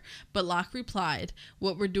Boar, but Locke replied,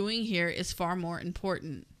 "What we're doing here is far more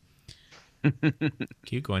important."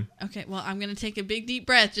 Keep going. Okay, well, I'm going to take a big deep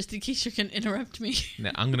breath just in case you're going to interrupt me.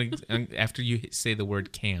 Now, after you say the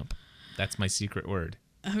word camp, that's my secret word.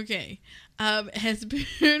 Okay. As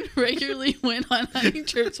Boone regularly went on hunting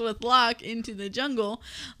trips with Locke into the jungle,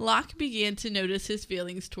 Locke began to notice his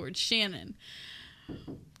feelings towards Shannon.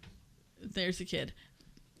 There's a kid.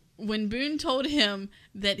 When Boone told him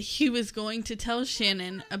that he was going to tell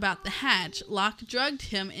Shannon about the hatch, Locke drugged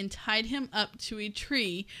him and tied him up to a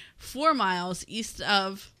tree 4 miles east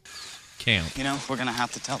of camp. You know, we're going to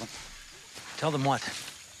have to tell them. Tell them what?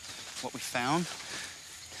 What we found.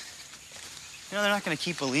 You know, they're not going to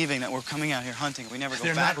keep believing that we're coming out here hunting. We never go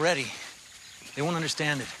They're back. not ready. They won't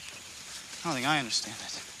understand it. I don't think I understand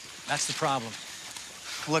it. That's the problem.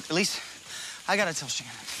 Look, at least I got to tell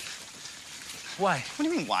Shannon. Why? What do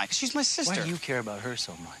you mean, why? Because she's my sister. Why do you care about her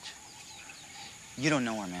so much? You don't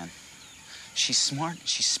know her, man. She's smart.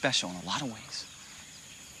 She's special in a lot of ways.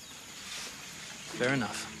 Fair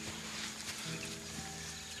enough.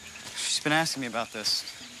 She's been asking me about this.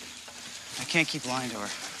 I can't keep lying to her.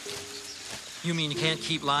 You mean you can't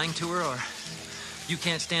keep lying to her, or you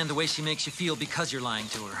can't stand the way she makes you feel because you're lying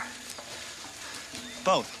to her?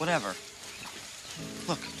 Both, whatever.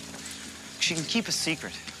 Look, she can keep a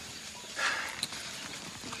secret.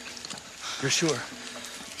 You're sure?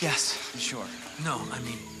 Yes, I'm sure. No, I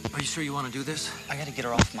mean, are you sure you want to do this? I gotta get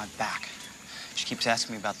her off my back. She keeps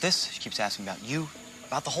asking me about this. She keeps asking about you,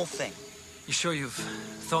 about the whole thing. You sure you've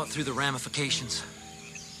thought through the ramifications?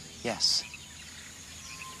 Yes.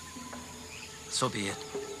 So be it.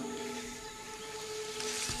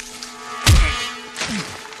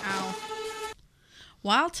 Ow.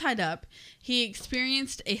 While tied up, he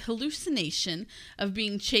experienced a hallucination of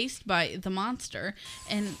being chased by the monster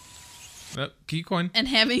and keep going. And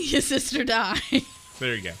having his sister die.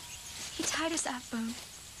 There you go. He tied us up, Boone.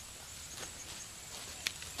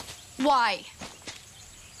 Why?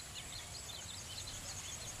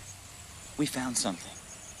 We found something.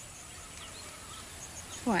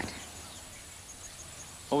 What?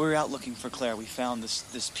 While we were out looking for Claire, we found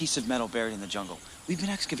this piece of metal buried in the jungle. We've been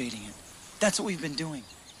excavating it. That's what we've been doing.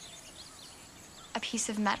 A piece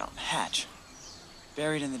of metal. A hatch.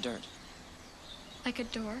 Buried in the dirt. Like a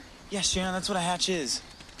door? Yes, Shannon, that's what a hatch is.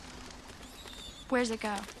 Where's it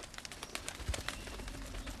go?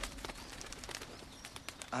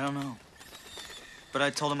 I don't know. But I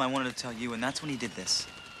told him I wanted to tell you, and that's when he did this.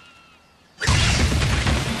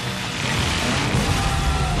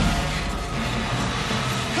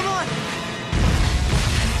 Come on!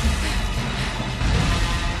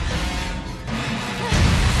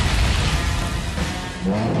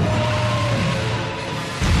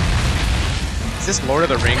 Is this Lord of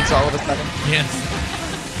the Rings all of a sudden? Yes.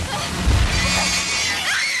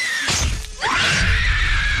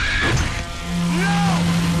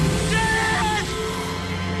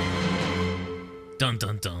 Dun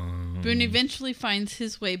dun dun. Boone eventually finds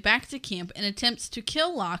his way back to camp and attempts to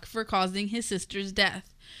kill Locke for causing his sister's death.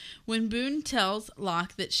 When Boone tells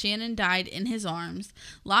Locke that Shannon died in his arms,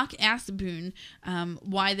 Locke asks Boone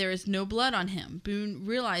why there is no blood on him. Boone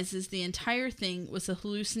realizes the entire thing was a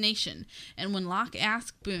hallucination, and when Locke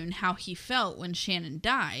asks Boone how he felt when Shannon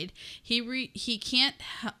died,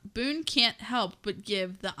 Boone can't help but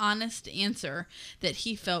give the honest answer that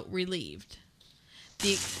he felt relieved.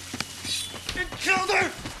 It killed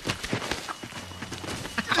her!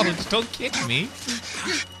 Ouch, don't kick me.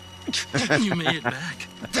 You made it back.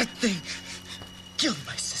 That thing killed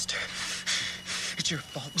my sister. It's your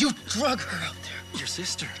fault. You drug her out there. Your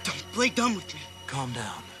sister. Don't play dumb with me. Calm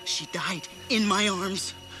down. She died in my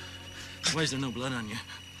arms. Why is there no blood on you?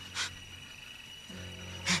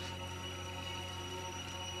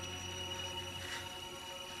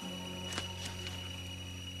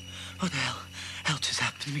 What the hell just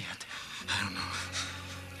happened to me out there? I don't know.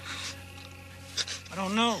 I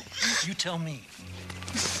don't know. You tell me.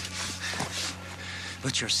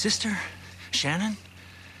 But your sister, Shannon?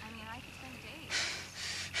 I mean, I could spend days.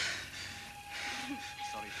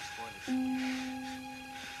 Sorry to spoil it.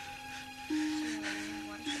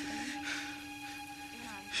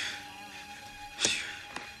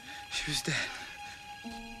 She was dead.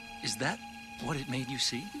 Is that what it made you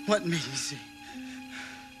see? What made me see?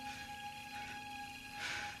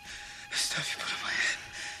 The stuff you put on my head.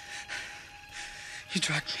 You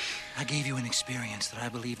drugged me. I gave you an experience that I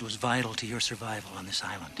believed was vital to your survival on this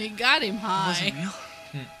island. He got him high. Was it real?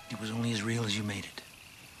 It was only as real as you made it.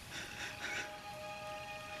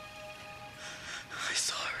 I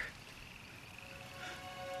saw her.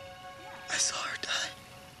 I saw her die.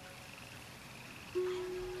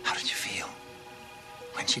 How did you feel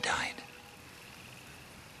when she died?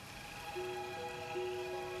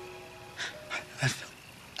 I felt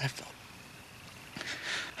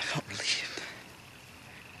relieved.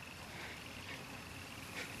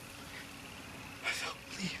 I felt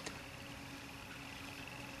relieved.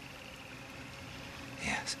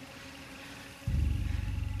 Yes.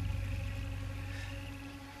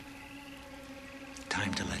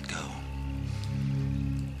 Time to let go.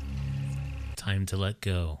 Time to let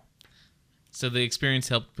go. So the experience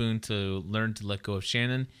helped Boone to learn to let go of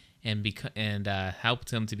Shannon and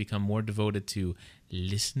helped him to become more devoted to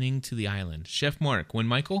listening to the island. Chef Mark, when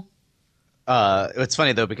Michael? It's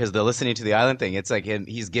funny, though, because the listening to the island thing, it's like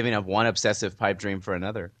he's giving up one obsessive pipe dream for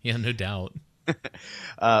another. Yeah, no doubt.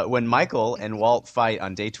 When Michael and Walt fight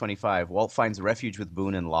on day 25, Walt finds refuge with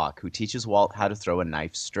Boone and Locke, who teaches Walt how to throw a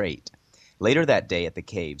knife straight. Later that day at the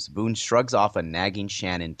caves, Boone shrugs off a nagging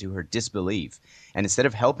Shannon to her disbelief, and instead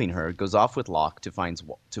of helping her, goes off with Locke to find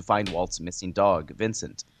Walt's missing dog,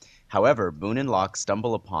 Vincent. However, Boone and Locke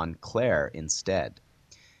stumble upon Claire instead.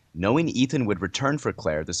 Knowing Ethan would return for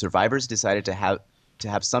Claire, the survivors decided to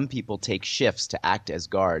have some people take shifts to act as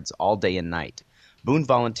guards all day and night. Boone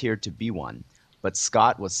volunteered to be one, but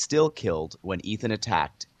Scott was still killed when Ethan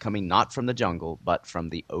attacked, coming not from the jungle, but from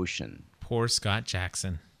the ocean. Poor Scott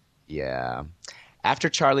Jackson. Yeah. After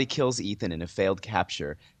Charlie kills Ethan in a failed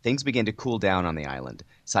capture, things begin to cool down on the island.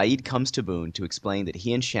 Saeed comes to Boone to explain that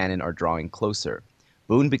he and Shannon are drawing closer.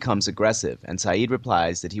 Boone becomes aggressive, and Saeed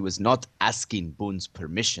replies that he was not asking Boone's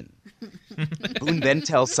permission. Boone then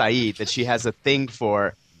tells Saeed that she has a thing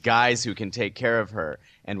for guys who can take care of her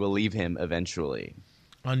and will leave him eventually.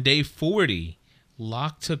 On day 40,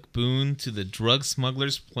 Locke took Boone to the drug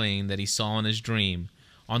smuggler's plane that he saw in his dream.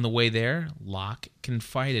 On the way there, Locke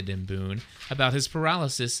confided in Boone about his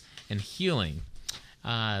paralysis and healing.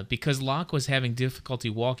 Because Locke was having difficulty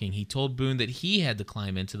walking, he told Boone that he had to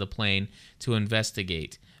climb into the plane to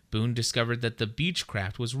investigate. Boone discovered that the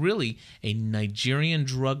Beechcraft was really a Nigerian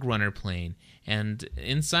drug runner plane, and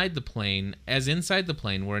inside the plane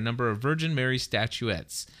were a number of Virgin Mary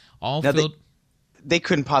statuettes, all now filled... They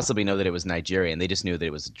couldn't possibly know that it was Nigerian. They just knew that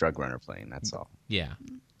it was a drug runner plane, that's all. Yeah.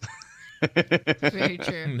 Very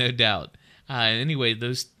true. No doubt. Anyway,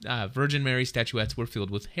 those Virgin Mary statuettes were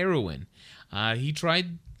filled with heroin. He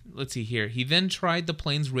then tried the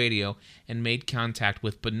plane's radio and made contact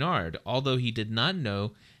with Bernard, although he did not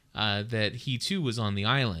know that he too was on the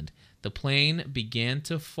island. The plane began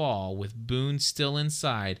to fall with Boone still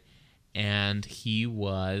inside, and he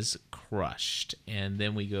was crushed. And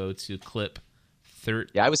then we go to clip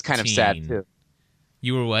 13. Yeah, I was kind of sad too.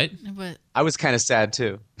 You were what? What? I was kind of sad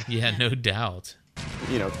too. Yeah, no doubt.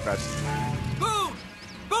 Crushed. Boone!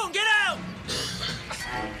 Boone, get out!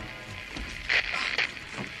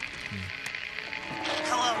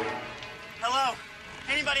 Hello? Hello?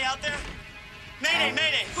 Anybody out there? Mayday,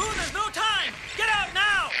 mayday! Boone, there's no time! Get out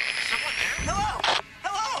now! Someone there? Hello?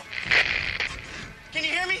 Hello? Can you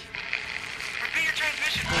hear me? Repeat your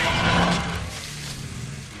transmission, please.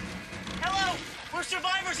 Hello? We're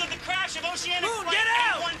survivors of the crash of Oceanic Boone, Flight get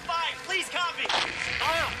out! 815. Please copy.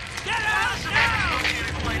 Get out now!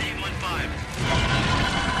 Oceanic Flight 815.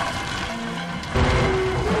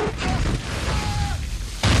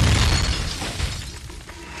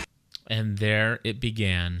 And there it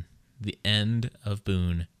began, the end of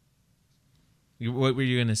Boone. What were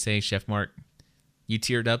you going to say, Chef Mark? You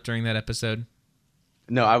teared up during that episode?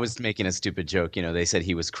 No, I was making a stupid joke. They said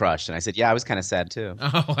he was crushed, and I said, yeah, I was kind of sad too.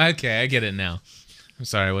 Oh, okay, I get it now. I'm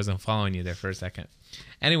sorry, I wasn't following you there for a second.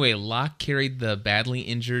 Anyway, Locke carried the badly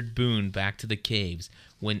injured Boone back to the caves.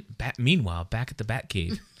 Meanwhile, back at the Bat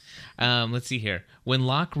Cave. Let's see here. When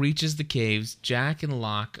Locke reaches the caves, Jack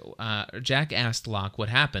asked Locke what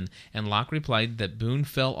happened, and Locke replied that Boone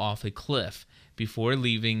fell off a cliff before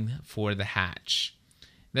leaving for the hatch.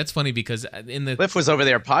 That's funny because Cliff was over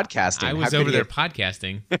there podcasting. I was over there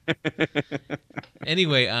podcasting.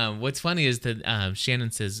 Anyway, what's funny is that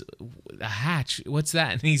Shannon says, "A hatch? What's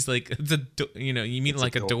that?" And he's like, "It's a you mean it's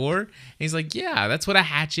like a door?" And he's like, "Yeah, that's what a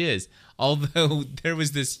hatch is." Although there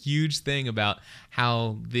was this huge thing about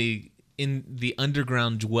how the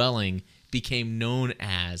underground dwelling became known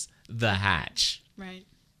as the hatch. Right.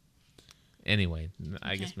 Anyway,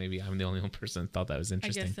 I guess maybe I'm the only one person that thought that was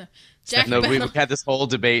interesting. I guess so. We've had this whole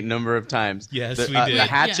debate a number of times. Yes, we did. The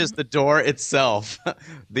hatch is the door itself.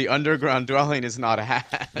 The underground dwelling is not a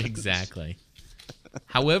hatch. Exactly.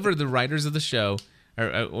 However, the writers of the show, or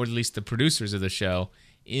at least the producers of the show,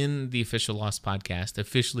 in the official Lost podcast,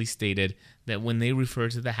 officially stated that when they refer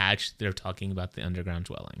to the hatch, they're talking about the underground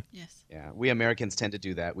dwelling. Yes. Yeah, we Americans tend to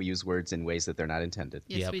do that. We use words in ways that they're not intended.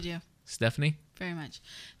 Yes, we do. Stephanie? Very much.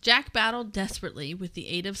 Jack battled desperately with the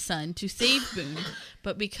aid of Sun to save Boone,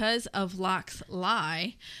 but because of Locke's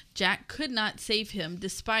lie, Jack could not save him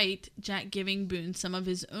despite Jack giving Boone some of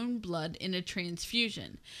his own blood in a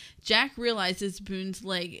transfusion. Jack realizes Boone's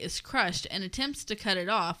leg is crushed and attempts to cut it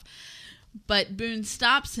off, but Boone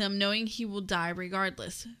stops him, knowing he will die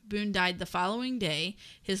regardless. Boone died the following day.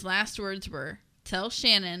 His last words were, "Tell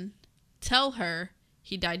Shannon, tell her."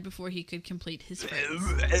 He died before he could complete his phrase.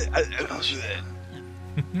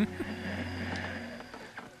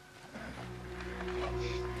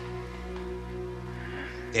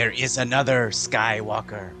 There is another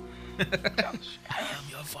Skywalker. I am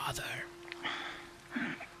your father.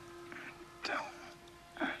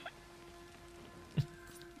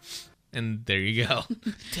 And there you go.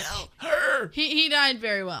 Tell her. He died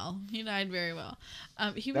very well. He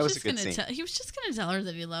was just gonna tell her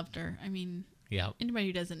that he loved her. I mean, yeah. Anybody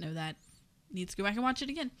who doesn't know that needs to go back and watch it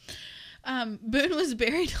again. Boone was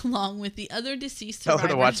buried along with the other deceased survivors. Tell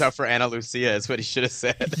her to watch out for Ana Lucia is what he should have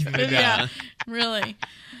said. Yeah, really.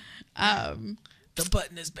 The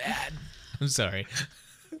button is bad. I'm sorry.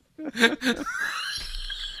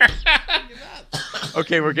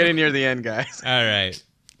 Okay, we're getting near the end, guys. All right.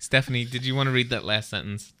 Stephanie, did you want to read that last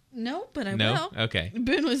sentence? No, but I No? will. Okay.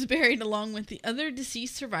 Boone was buried along with the other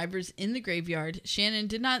deceased survivors in the graveyard. Shannon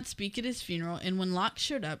did not speak at his funeral, and when Locke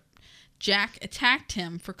showed up, Jack attacked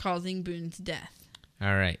him for causing Boone's death.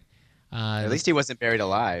 All right. At least he wasn't buried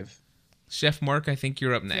alive. Chef Mark, I think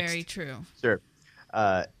you're up next. Very true. Sure.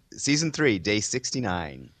 Season 3, day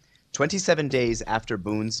 69. 27 days after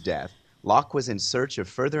Boone's death, Locke was in search of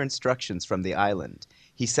further instructions from the island.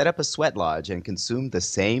 He set up a sweat lodge and consumed the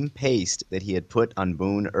same paste that he had put on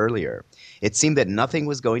Boone earlier. It seemed that nothing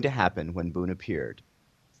was going to happen when Boone appeared.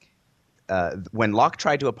 When Locke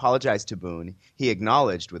tried to apologize to Boone, he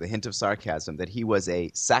acknowledged with a hint of sarcasm that he was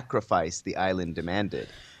a sacrifice the island demanded,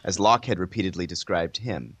 as Locke had repeatedly described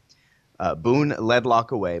him. Boone led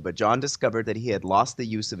Locke away, but John discovered that he had lost the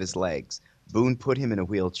use of his legs. Boone put him in a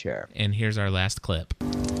wheelchair. And here's our last clip.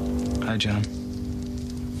 Hi, John.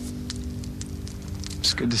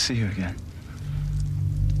 It's good to see you again.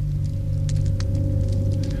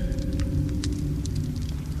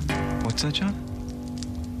 What's that, John?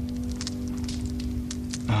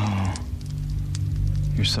 Oh,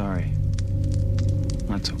 you're sorry.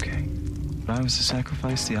 That's okay. But I was the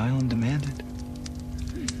sacrifice the island demanded.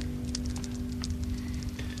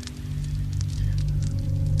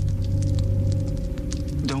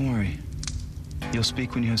 Don't worry. You'll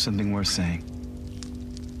speak when you have something worth saying.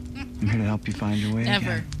 I'm here to help you find your way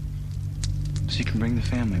again. So you can bring the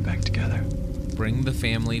family back together. Bring the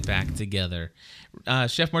family back together.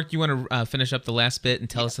 Chef Mark, you want to finish up the last bit and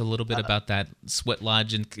tell us a little bit about that sweat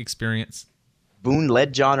lodge experience? Boone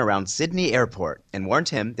led John around Sydney Airport and warned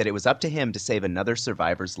him that it was up to him to save another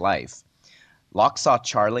survivor's life. Locke saw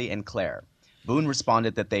Charlie and Claire. Boone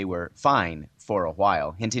responded that they were fine for a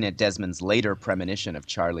while, hinting at Desmond's later premonition of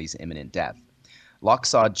Charlie's imminent death. Locke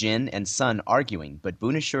saw Jin and Sun arguing, but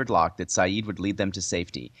Boone assured Locke that Saeed would lead them to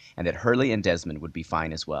safety and that Hurley and Desmond would be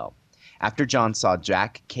fine as well. After John saw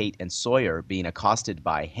Jack, Kate, and Sawyer being accosted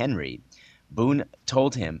by Henry, Boone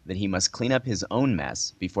told him that he must clean up his own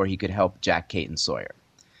mess before he could help Jack, Kate, and Sawyer.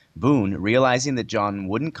 Boone, realizing that John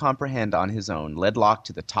wouldn't comprehend on his own, led Locke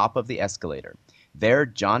to the top of the escalator. There,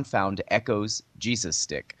 John found Echo's Jesus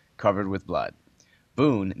stick, covered with blood.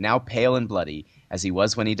 Boone, now pale and bloody, as he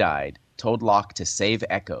was when he died, told Locke to save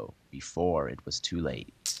Echo before it was too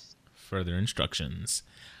late. Further instructions.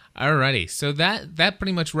 Alrighty, so that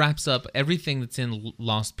pretty much wraps up everything that's in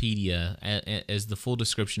Lostpedia as the full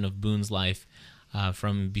description of Boone's life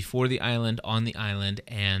from before the island, on the island,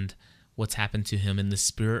 and what's happened to him in the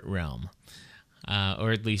spirit realm.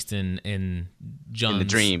 Or at least in John's... In the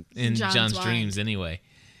dream. In John's dreams, anyway.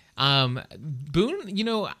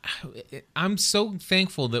 Boone, I'm so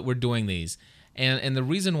thankful that we're doing these. And the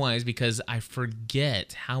reason why is because I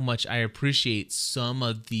forget how much I appreciate some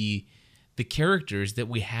of the characters that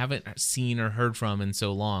we haven't seen or heard from in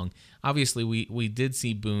so long. Obviously, we did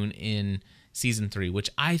see Boone in Season 3, which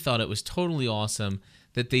I thought it was totally awesome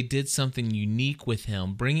that they did something unique with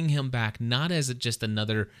him, bringing him back not as just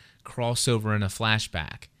another crossover in a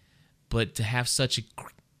flashback, but to have such a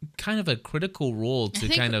kind of a critical role to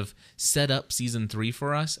kind of set up Season 3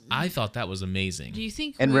 for us. I thought that was amazing. Do you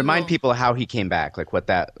think? And remind people how he came back, like what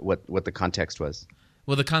the context was.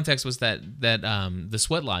 Well, the context was that the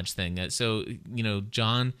sweat lodge thing. So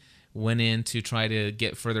John went in to try to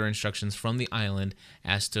get further instructions from the island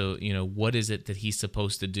as to what is it that he's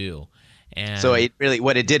supposed to do. And so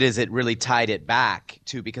what it did is it really tied it back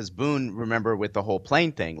to, because Boone, remember, with the whole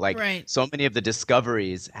plane thing, like right. So many of the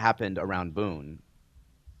discoveries happened around Boone.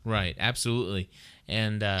 Right, absolutely.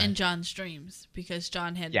 And John's dreams, because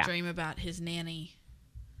John had a dream about his nanny.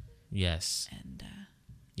 Yes. And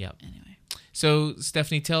yep. Anyway. So,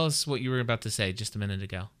 Stephanie, tell us what you were about to say just a minute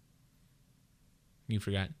ago. You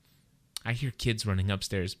forgot. I hear kids running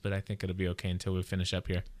upstairs, but I think it'll be okay until we finish up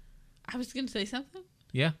here. I was going to say something?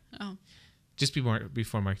 Yeah. Oh. Just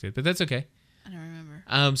before Mark did, but that's okay. I don't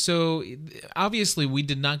remember. So, obviously, we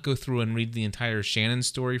did not go through and read the entire Shannon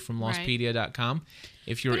story from Lostpedia.com.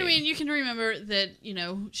 But I mean, you can remember that,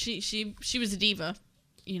 she was a diva.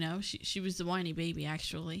 She was the whiny baby,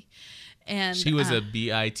 actually. And she was a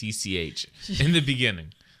bitch in the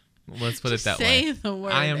beginning. Let's put it that way. Say the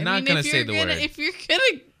word. I am not going to say the word. If you're going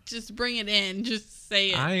to just bring it in, just say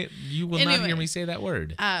it. You will not hear me say that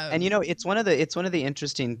word. And it's one of the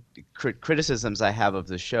interesting criticisms I have of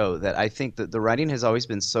the show, that I think that the writing has always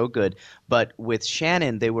been so good, but with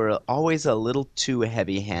Shannon they were always a little too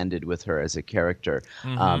heavy-handed with her as a character.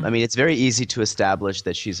 Mm-hmm. I mean, it's very easy to establish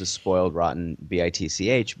that she's a spoiled, rotten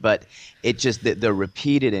bitch, but it just the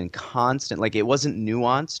repeated and constant, like, it wasn't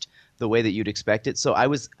nuanced the way that you'd expect it. So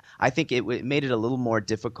I think it made it a little more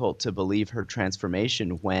difficult to believe her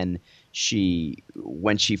transformation when she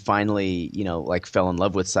finally, like fell in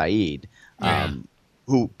love with Saeed,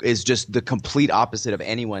 who is just the complete opposite of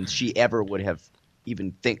anyone she ever would have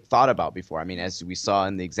even thought about before. I mean, as we saw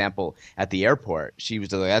in the example at the airport, she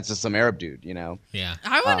was like, "That's just some Arab dude," Yeah.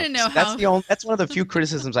 I want to know That's one of the few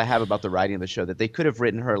criticisms I have about the writing of the show, that they could have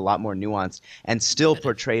written her a lot more nuanced and still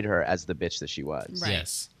portrayed her as the bitch that she was. Right.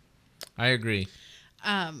 Yes, I agree.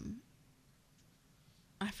 I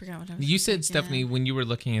forgot what I was. You said, Stephanie, when you were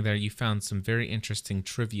looking at there, you found some very interesting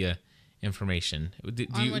trivia information.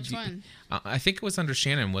 Which one? I think it was under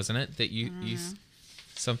Shannon, wasn't it? That you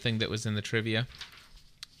something that was in the trivia.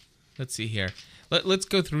 Let's see here. Let's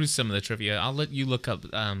go through some of the trivia. I'll let you look up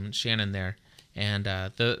Shannon there. And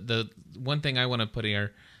the one thing I want to put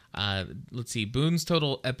here, let's see. Boone's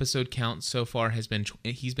total episode count so far he's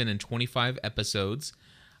been in 25 episodes.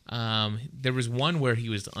 There was one where he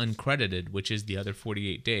was uncredited, which is the other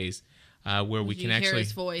 48 days, where we can actually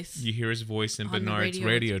his voice. You hear his voice in On the Bernard's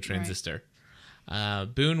radio transistor. Right.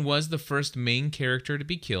 Boone was the first main character to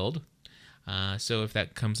be killed. So if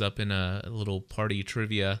that comes up in a little party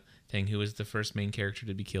trivia thing, who was the first main character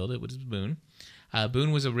to be killed, it was Boone.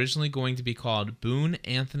 Boone was originally going to be called Boone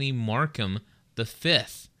Anthony Markham the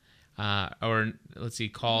Fifth, or let's see,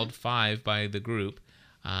 called Five by the group.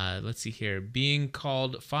 Let's see here. Being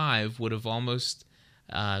called Five would have almost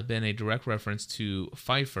been a direct reference to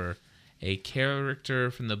Pfeiffer, a character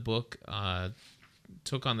from the book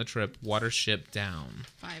took on the trip Watership Down.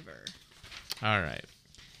 Fiverr. All right.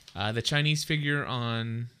 The Chinese figure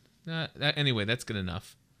on... anyway, that's good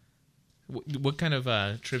enough. What kind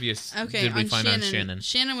of trivia did we find on Shannon?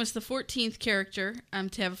 Shannon was the 14th character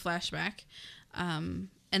to have a flashback, and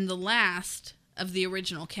the last of the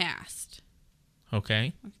original cast.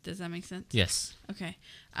 Okay. Does that make sense? Yes. Okay.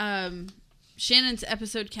 Shannon's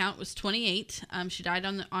episode count was 28. She died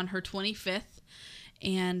on her 25th,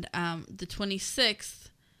 and the 26th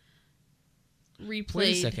replayed...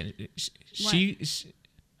 Wait a second. She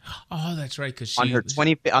oh, that's right. Because on the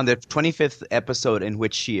 25th episode in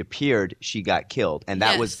which she appeared, she got killed, and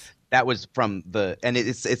that was from the. And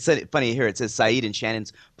it's funny here. It says Saeed and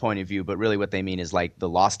Shannon's point of view, but really what they mean is like the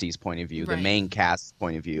Losties' point of view, the main cast's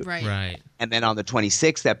point of view. Right. And then on the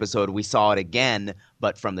 26th episode, we saw it again,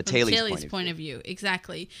 but from the Taili's point of view.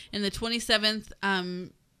 Exactly. In the 27th,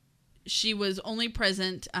 she was only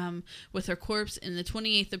present with her corpse. In the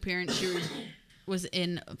 28th appearance, she was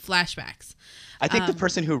in flashbacks. I think the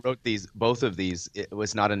person who wrote both of these,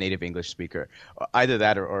 was not a native English speaker, either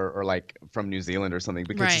that or like from New Zealand or something.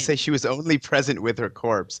 Because to say she was only present with her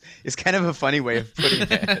corpse is kind of a funny way of putting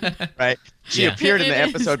it, right? She appeared in the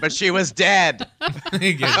episode, but she was dead.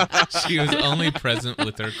 She was only present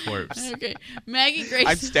with her corpse. Okay, Maggie Grace.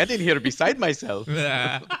 I'm standing here beside myself.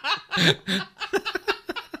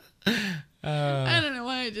 I don't know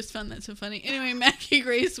why I just found that so funny. Anyway, Maggie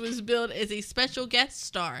Grace was billed as a special guest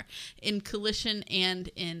star in Collision and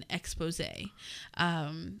in Expose.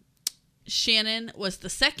 Shannon was the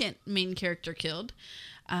second main character killed.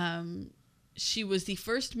 She was the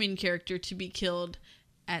first main character to be killed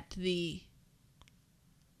at the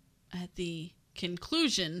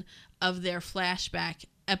conclusion of their flashback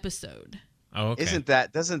episode. Oh, okay.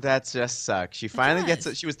 Doesn't that just suck? She finally gets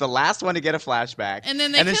it. She was the last one to get a flashback, and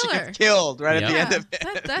then she gets killed at the end of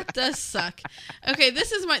it. That does suck. Okay,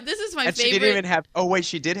 this is my and favorite. She didn't even have. Oh wait,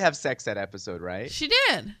 she did have sex that episode, right? She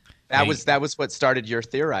did. That was what started your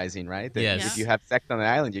theorizing, right? That if you have sex on the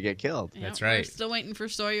island, you get killed. That's right. We're still waiting for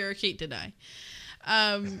Sawyer or Kate to die.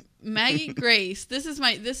 Maggie Grace. This is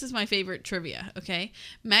my favorite trivia. Okay,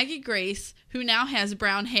 Maggie Grace, who now has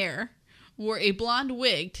brown hair, wore a blonde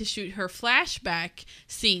wig to shoot her flashback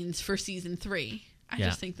scenes for season 3. I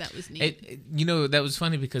just think that was neat. That was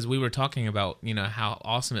funny because we were talking about, how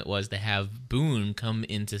awesome it was to have Boone come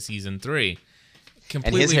into season 3.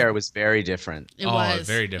 And his hair was very different. It was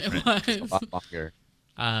very different. It was a lot longer.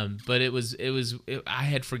 But I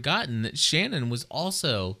had forgotten that Shannon was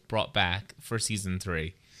also brought back for season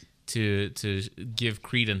 3 to give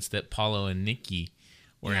credence that Paulo and Nikki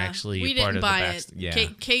were actually part of the backstory. Yeah.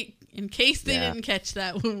 Kate, in case they didn't catch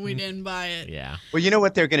that, we didn't buy it. Yeah. Well, you know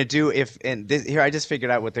what they're going to do here I just figured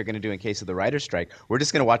out what they're going to do in case of the writer's strike. We're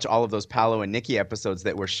just going to watch all of those Paulo and Nikki episodes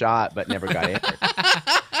that were shot but never got aired.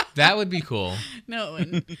 That would be cool. No, it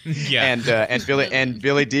wouldn't. Yeah. And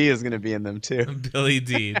Billy D is going to be in them too. Billy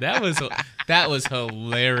D. That was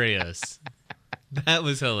hilarious. That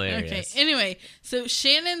was hilarious. Okay. Anyway, so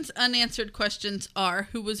Shannon's unanswered questions are: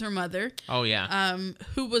 who was her mother? Oh yeah.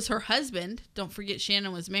 Who was her husband? Don't forget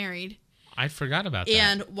Shannon was married. I forgot about that.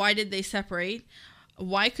 And why did they separate?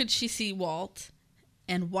 Why could she see Walt?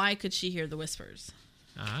 And why could she hear the whispers?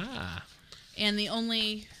 Ah. And the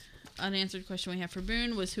only unanswered question we have for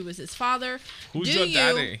Boone was, who was his father? Who's your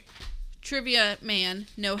daddy? Trivia man,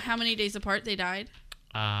 know how many days apart they died?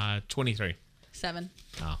 23. 7.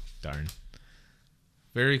 Oh, darn.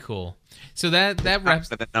 Very cool. So that wraps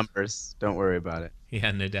for the numbers. Don't worry about it.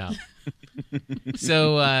 Yeah, no doubt.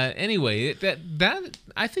 So anyway, that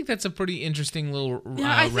I think that's a pretty interesting little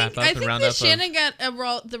wrap up I and think round that up. Shannon got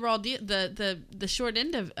the short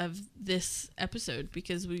end of this episode,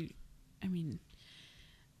 because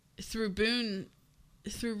through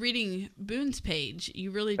reading Boone's page,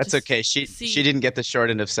 you really That's just okay. She didn't get the short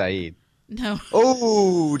end of Saeed. No.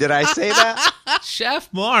 Oh, did I say that? Chef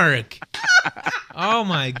Mark. Oh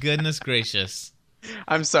my goodness gracious.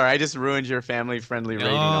 I'm sorry. I just ruined your family-friendly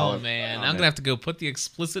rating. Oh man, I'm gonna have to go put the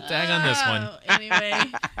explicit tag on this one. Anyway,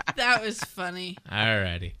 that was funny.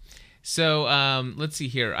 Alrighty. So let's see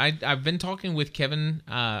here. I've been talking with Kevin,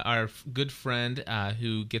 our good friend,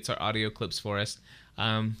 who gets our audio clips for us.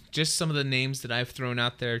 Just some of the names that I've thrown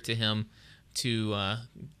out there to him, to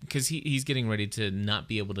because he's getting ready to not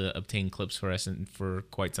be able to obtain clips for us for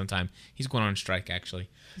quite some time. He's going on strike, actually.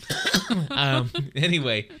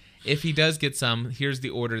 Anyway, if he does get some, here's the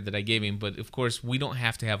order that I gave him. But of course, we don't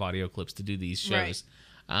have to have audio clips to do these shows.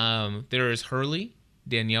 Right. There is Hurley,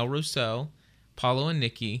 Danielle Rousseau, Paulo and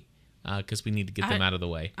Nikki, because we need to get them out of the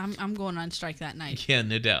way. I'm going on strike that night. Yeah,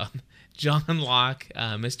 no doubt. John Locke,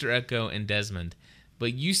 Mr. Echo, and Desmond.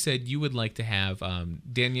 But you said you would like to have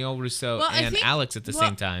Danielle Rousseau and Alex at the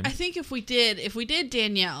same time. I think if we did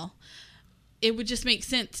Danielle, it would just make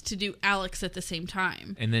sense to do Alex at the same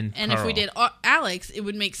time. And then Carl. If we did Alex, it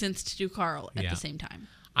would make sense to do Carl at the same time.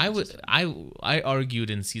 I argued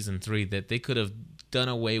in season 3 that they could have done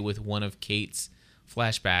away with one of Kate's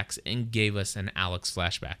flashbacks and gave us an Alex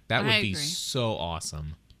flashback. That would be so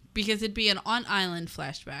awesome. Because it'd be an on-island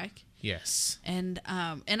flashback. Yes. And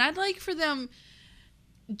I'd like for them...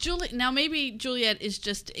 Now maybe Juliet is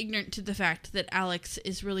just ignorant to the fact that Alex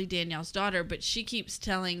is really Danielle's daughter, but she keeps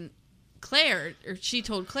telling Claire, or she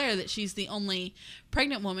told Claire, that she's the only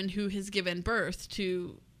pregnant woman who has given birth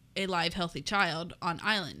to a live, healthy child on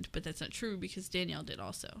island. But that's not true, because Danielle did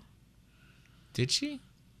also. Did she?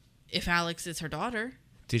 If Alex is her daughter.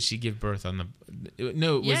 Did she give birth on the...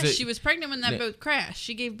 No, yes, she was pregnant when that boat crashed.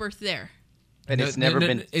 She gave birth there. And it's never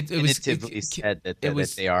been definitively said that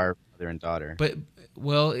they are mother and daughter. But...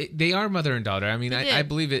 Well, they are mother and daughter. I mean, I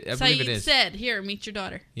believe it. I believe it is. Said, "Here, meet your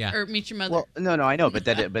daughter." Yeah, or meet your mother. Well, no, I know, but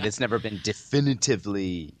it's never been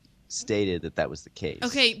definitively stated that was the case.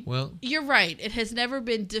 Okay, well, you're right. It has never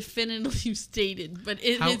been definitively stated, but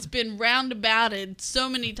it's been roundabouted so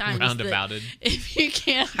many times. Roundabouted. If you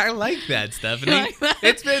can't, I like that, Stephanie. Like that?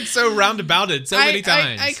 It's been so roundabouted so many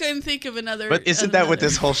times. I couldn't think of another. But isn't that what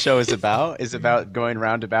this whole show is about? Is about going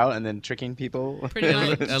roundabout and then tricking people? Pretty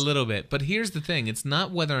much. A little bit. But here's the thing: it's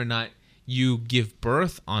not whether or not you give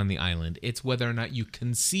birth on the island; it's whether or not you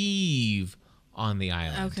conceive on the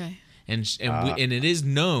island. Okay. And it is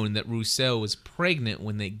known that Rousseau was pregnant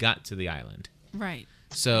when they got to the island. Right.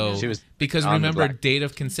 So because remember, date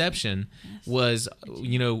of conception was,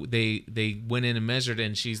 they went in and measured it,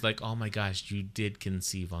 and she's like, "Oh my gosh, you did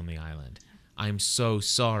conceive on the island. I'm so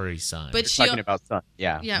sorry, son." But talking about son,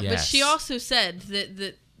 yeah. Yes. But she also said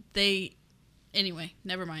that they. Anyway,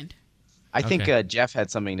 never mind. I think Jeff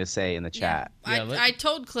had something to say in the chat. Yeah, I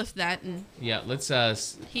told Cliff that, and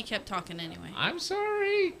let's. He kept talking anyway. I'm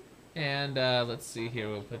sorry. And let's see here.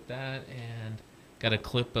 We'll put that and got a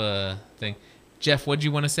clip thing. Jeff, what did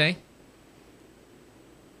you want to say?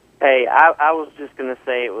 Hey, I was just going to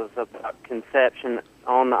say it was about conception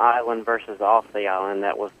on the island versus off the island.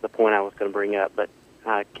 That was the point I was going to bring up, but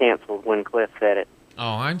I canceled when Cliff said it.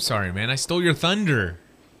 Oh, I'm sorry, man. I stole your thunder.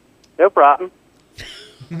 No problem.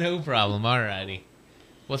 No problem. All righty.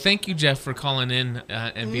 Well, thank you, Jeff, for calling in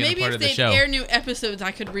and being a part of the show. Maybe if they air new episodes,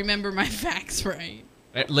 I could remember my facts right.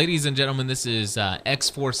 Ladies and gentlemen, this is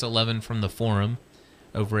X-Force 11 from the forum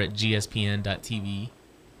over at gspn.tv.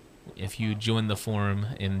 If you join the forum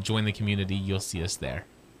and join the community, you'll see us there.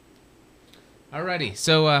 Alrighty,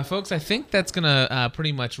 so folks, I think that's going to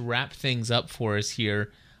pretty much wrap things up for us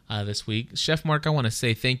here this week. Chef Mark, I want to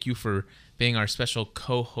say thank you for being our special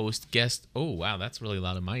co-host guest. Oh, wow, that's really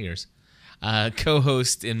loud in my ears.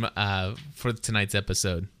 Co-host for tonight's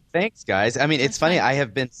episode. Thanks, guys. I mean, it's funny. I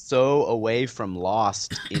have been so away from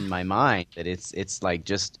Lost in my mind that it's like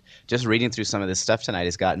just reading through some of this stuff tonight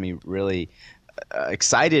has gotten me really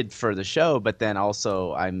excited for the show. But then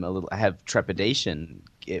also I have trepidation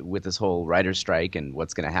with this whole writer's strike and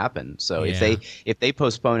what's going to happen. So Yeah. if they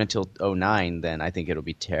postpone until 2009, then I think it'll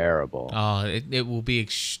be terrible. Oh, it will be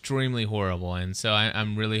extremely horrible, and so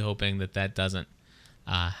I'm really hoping that doesn't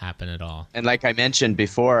happen at all. And like I mentioned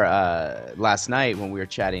before last night when we were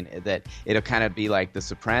chatting, that it'll kind of be like The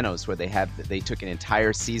Sopranos, where they took an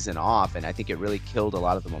entire season off, and I think it really killed a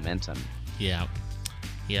lot of the momentum. Yeah.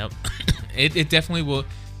 Yep. It definitely will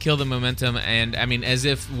kill the momentum, and I mean, as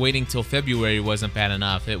if waiting till February wasn't bad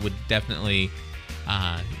enough, it would definitely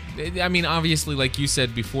I mean, obviously, like you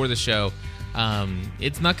said before the show,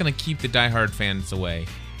 it's not going to keep the diehard fans away,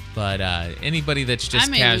 but anybody that's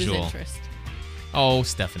just casual. Lose interest. Oh,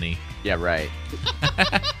 Stephanie. Yeah, right.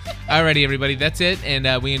 Alrighty, everybody, that's it,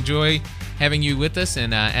 and we enjoy having you with us,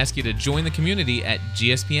 and ask you to join the community at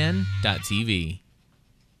gspn.tv.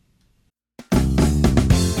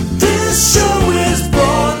 This show is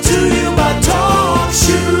brought to you by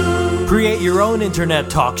TalkShoe. Create your own internet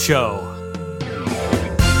talk show.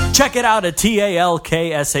 Check it out at talkshoe.com.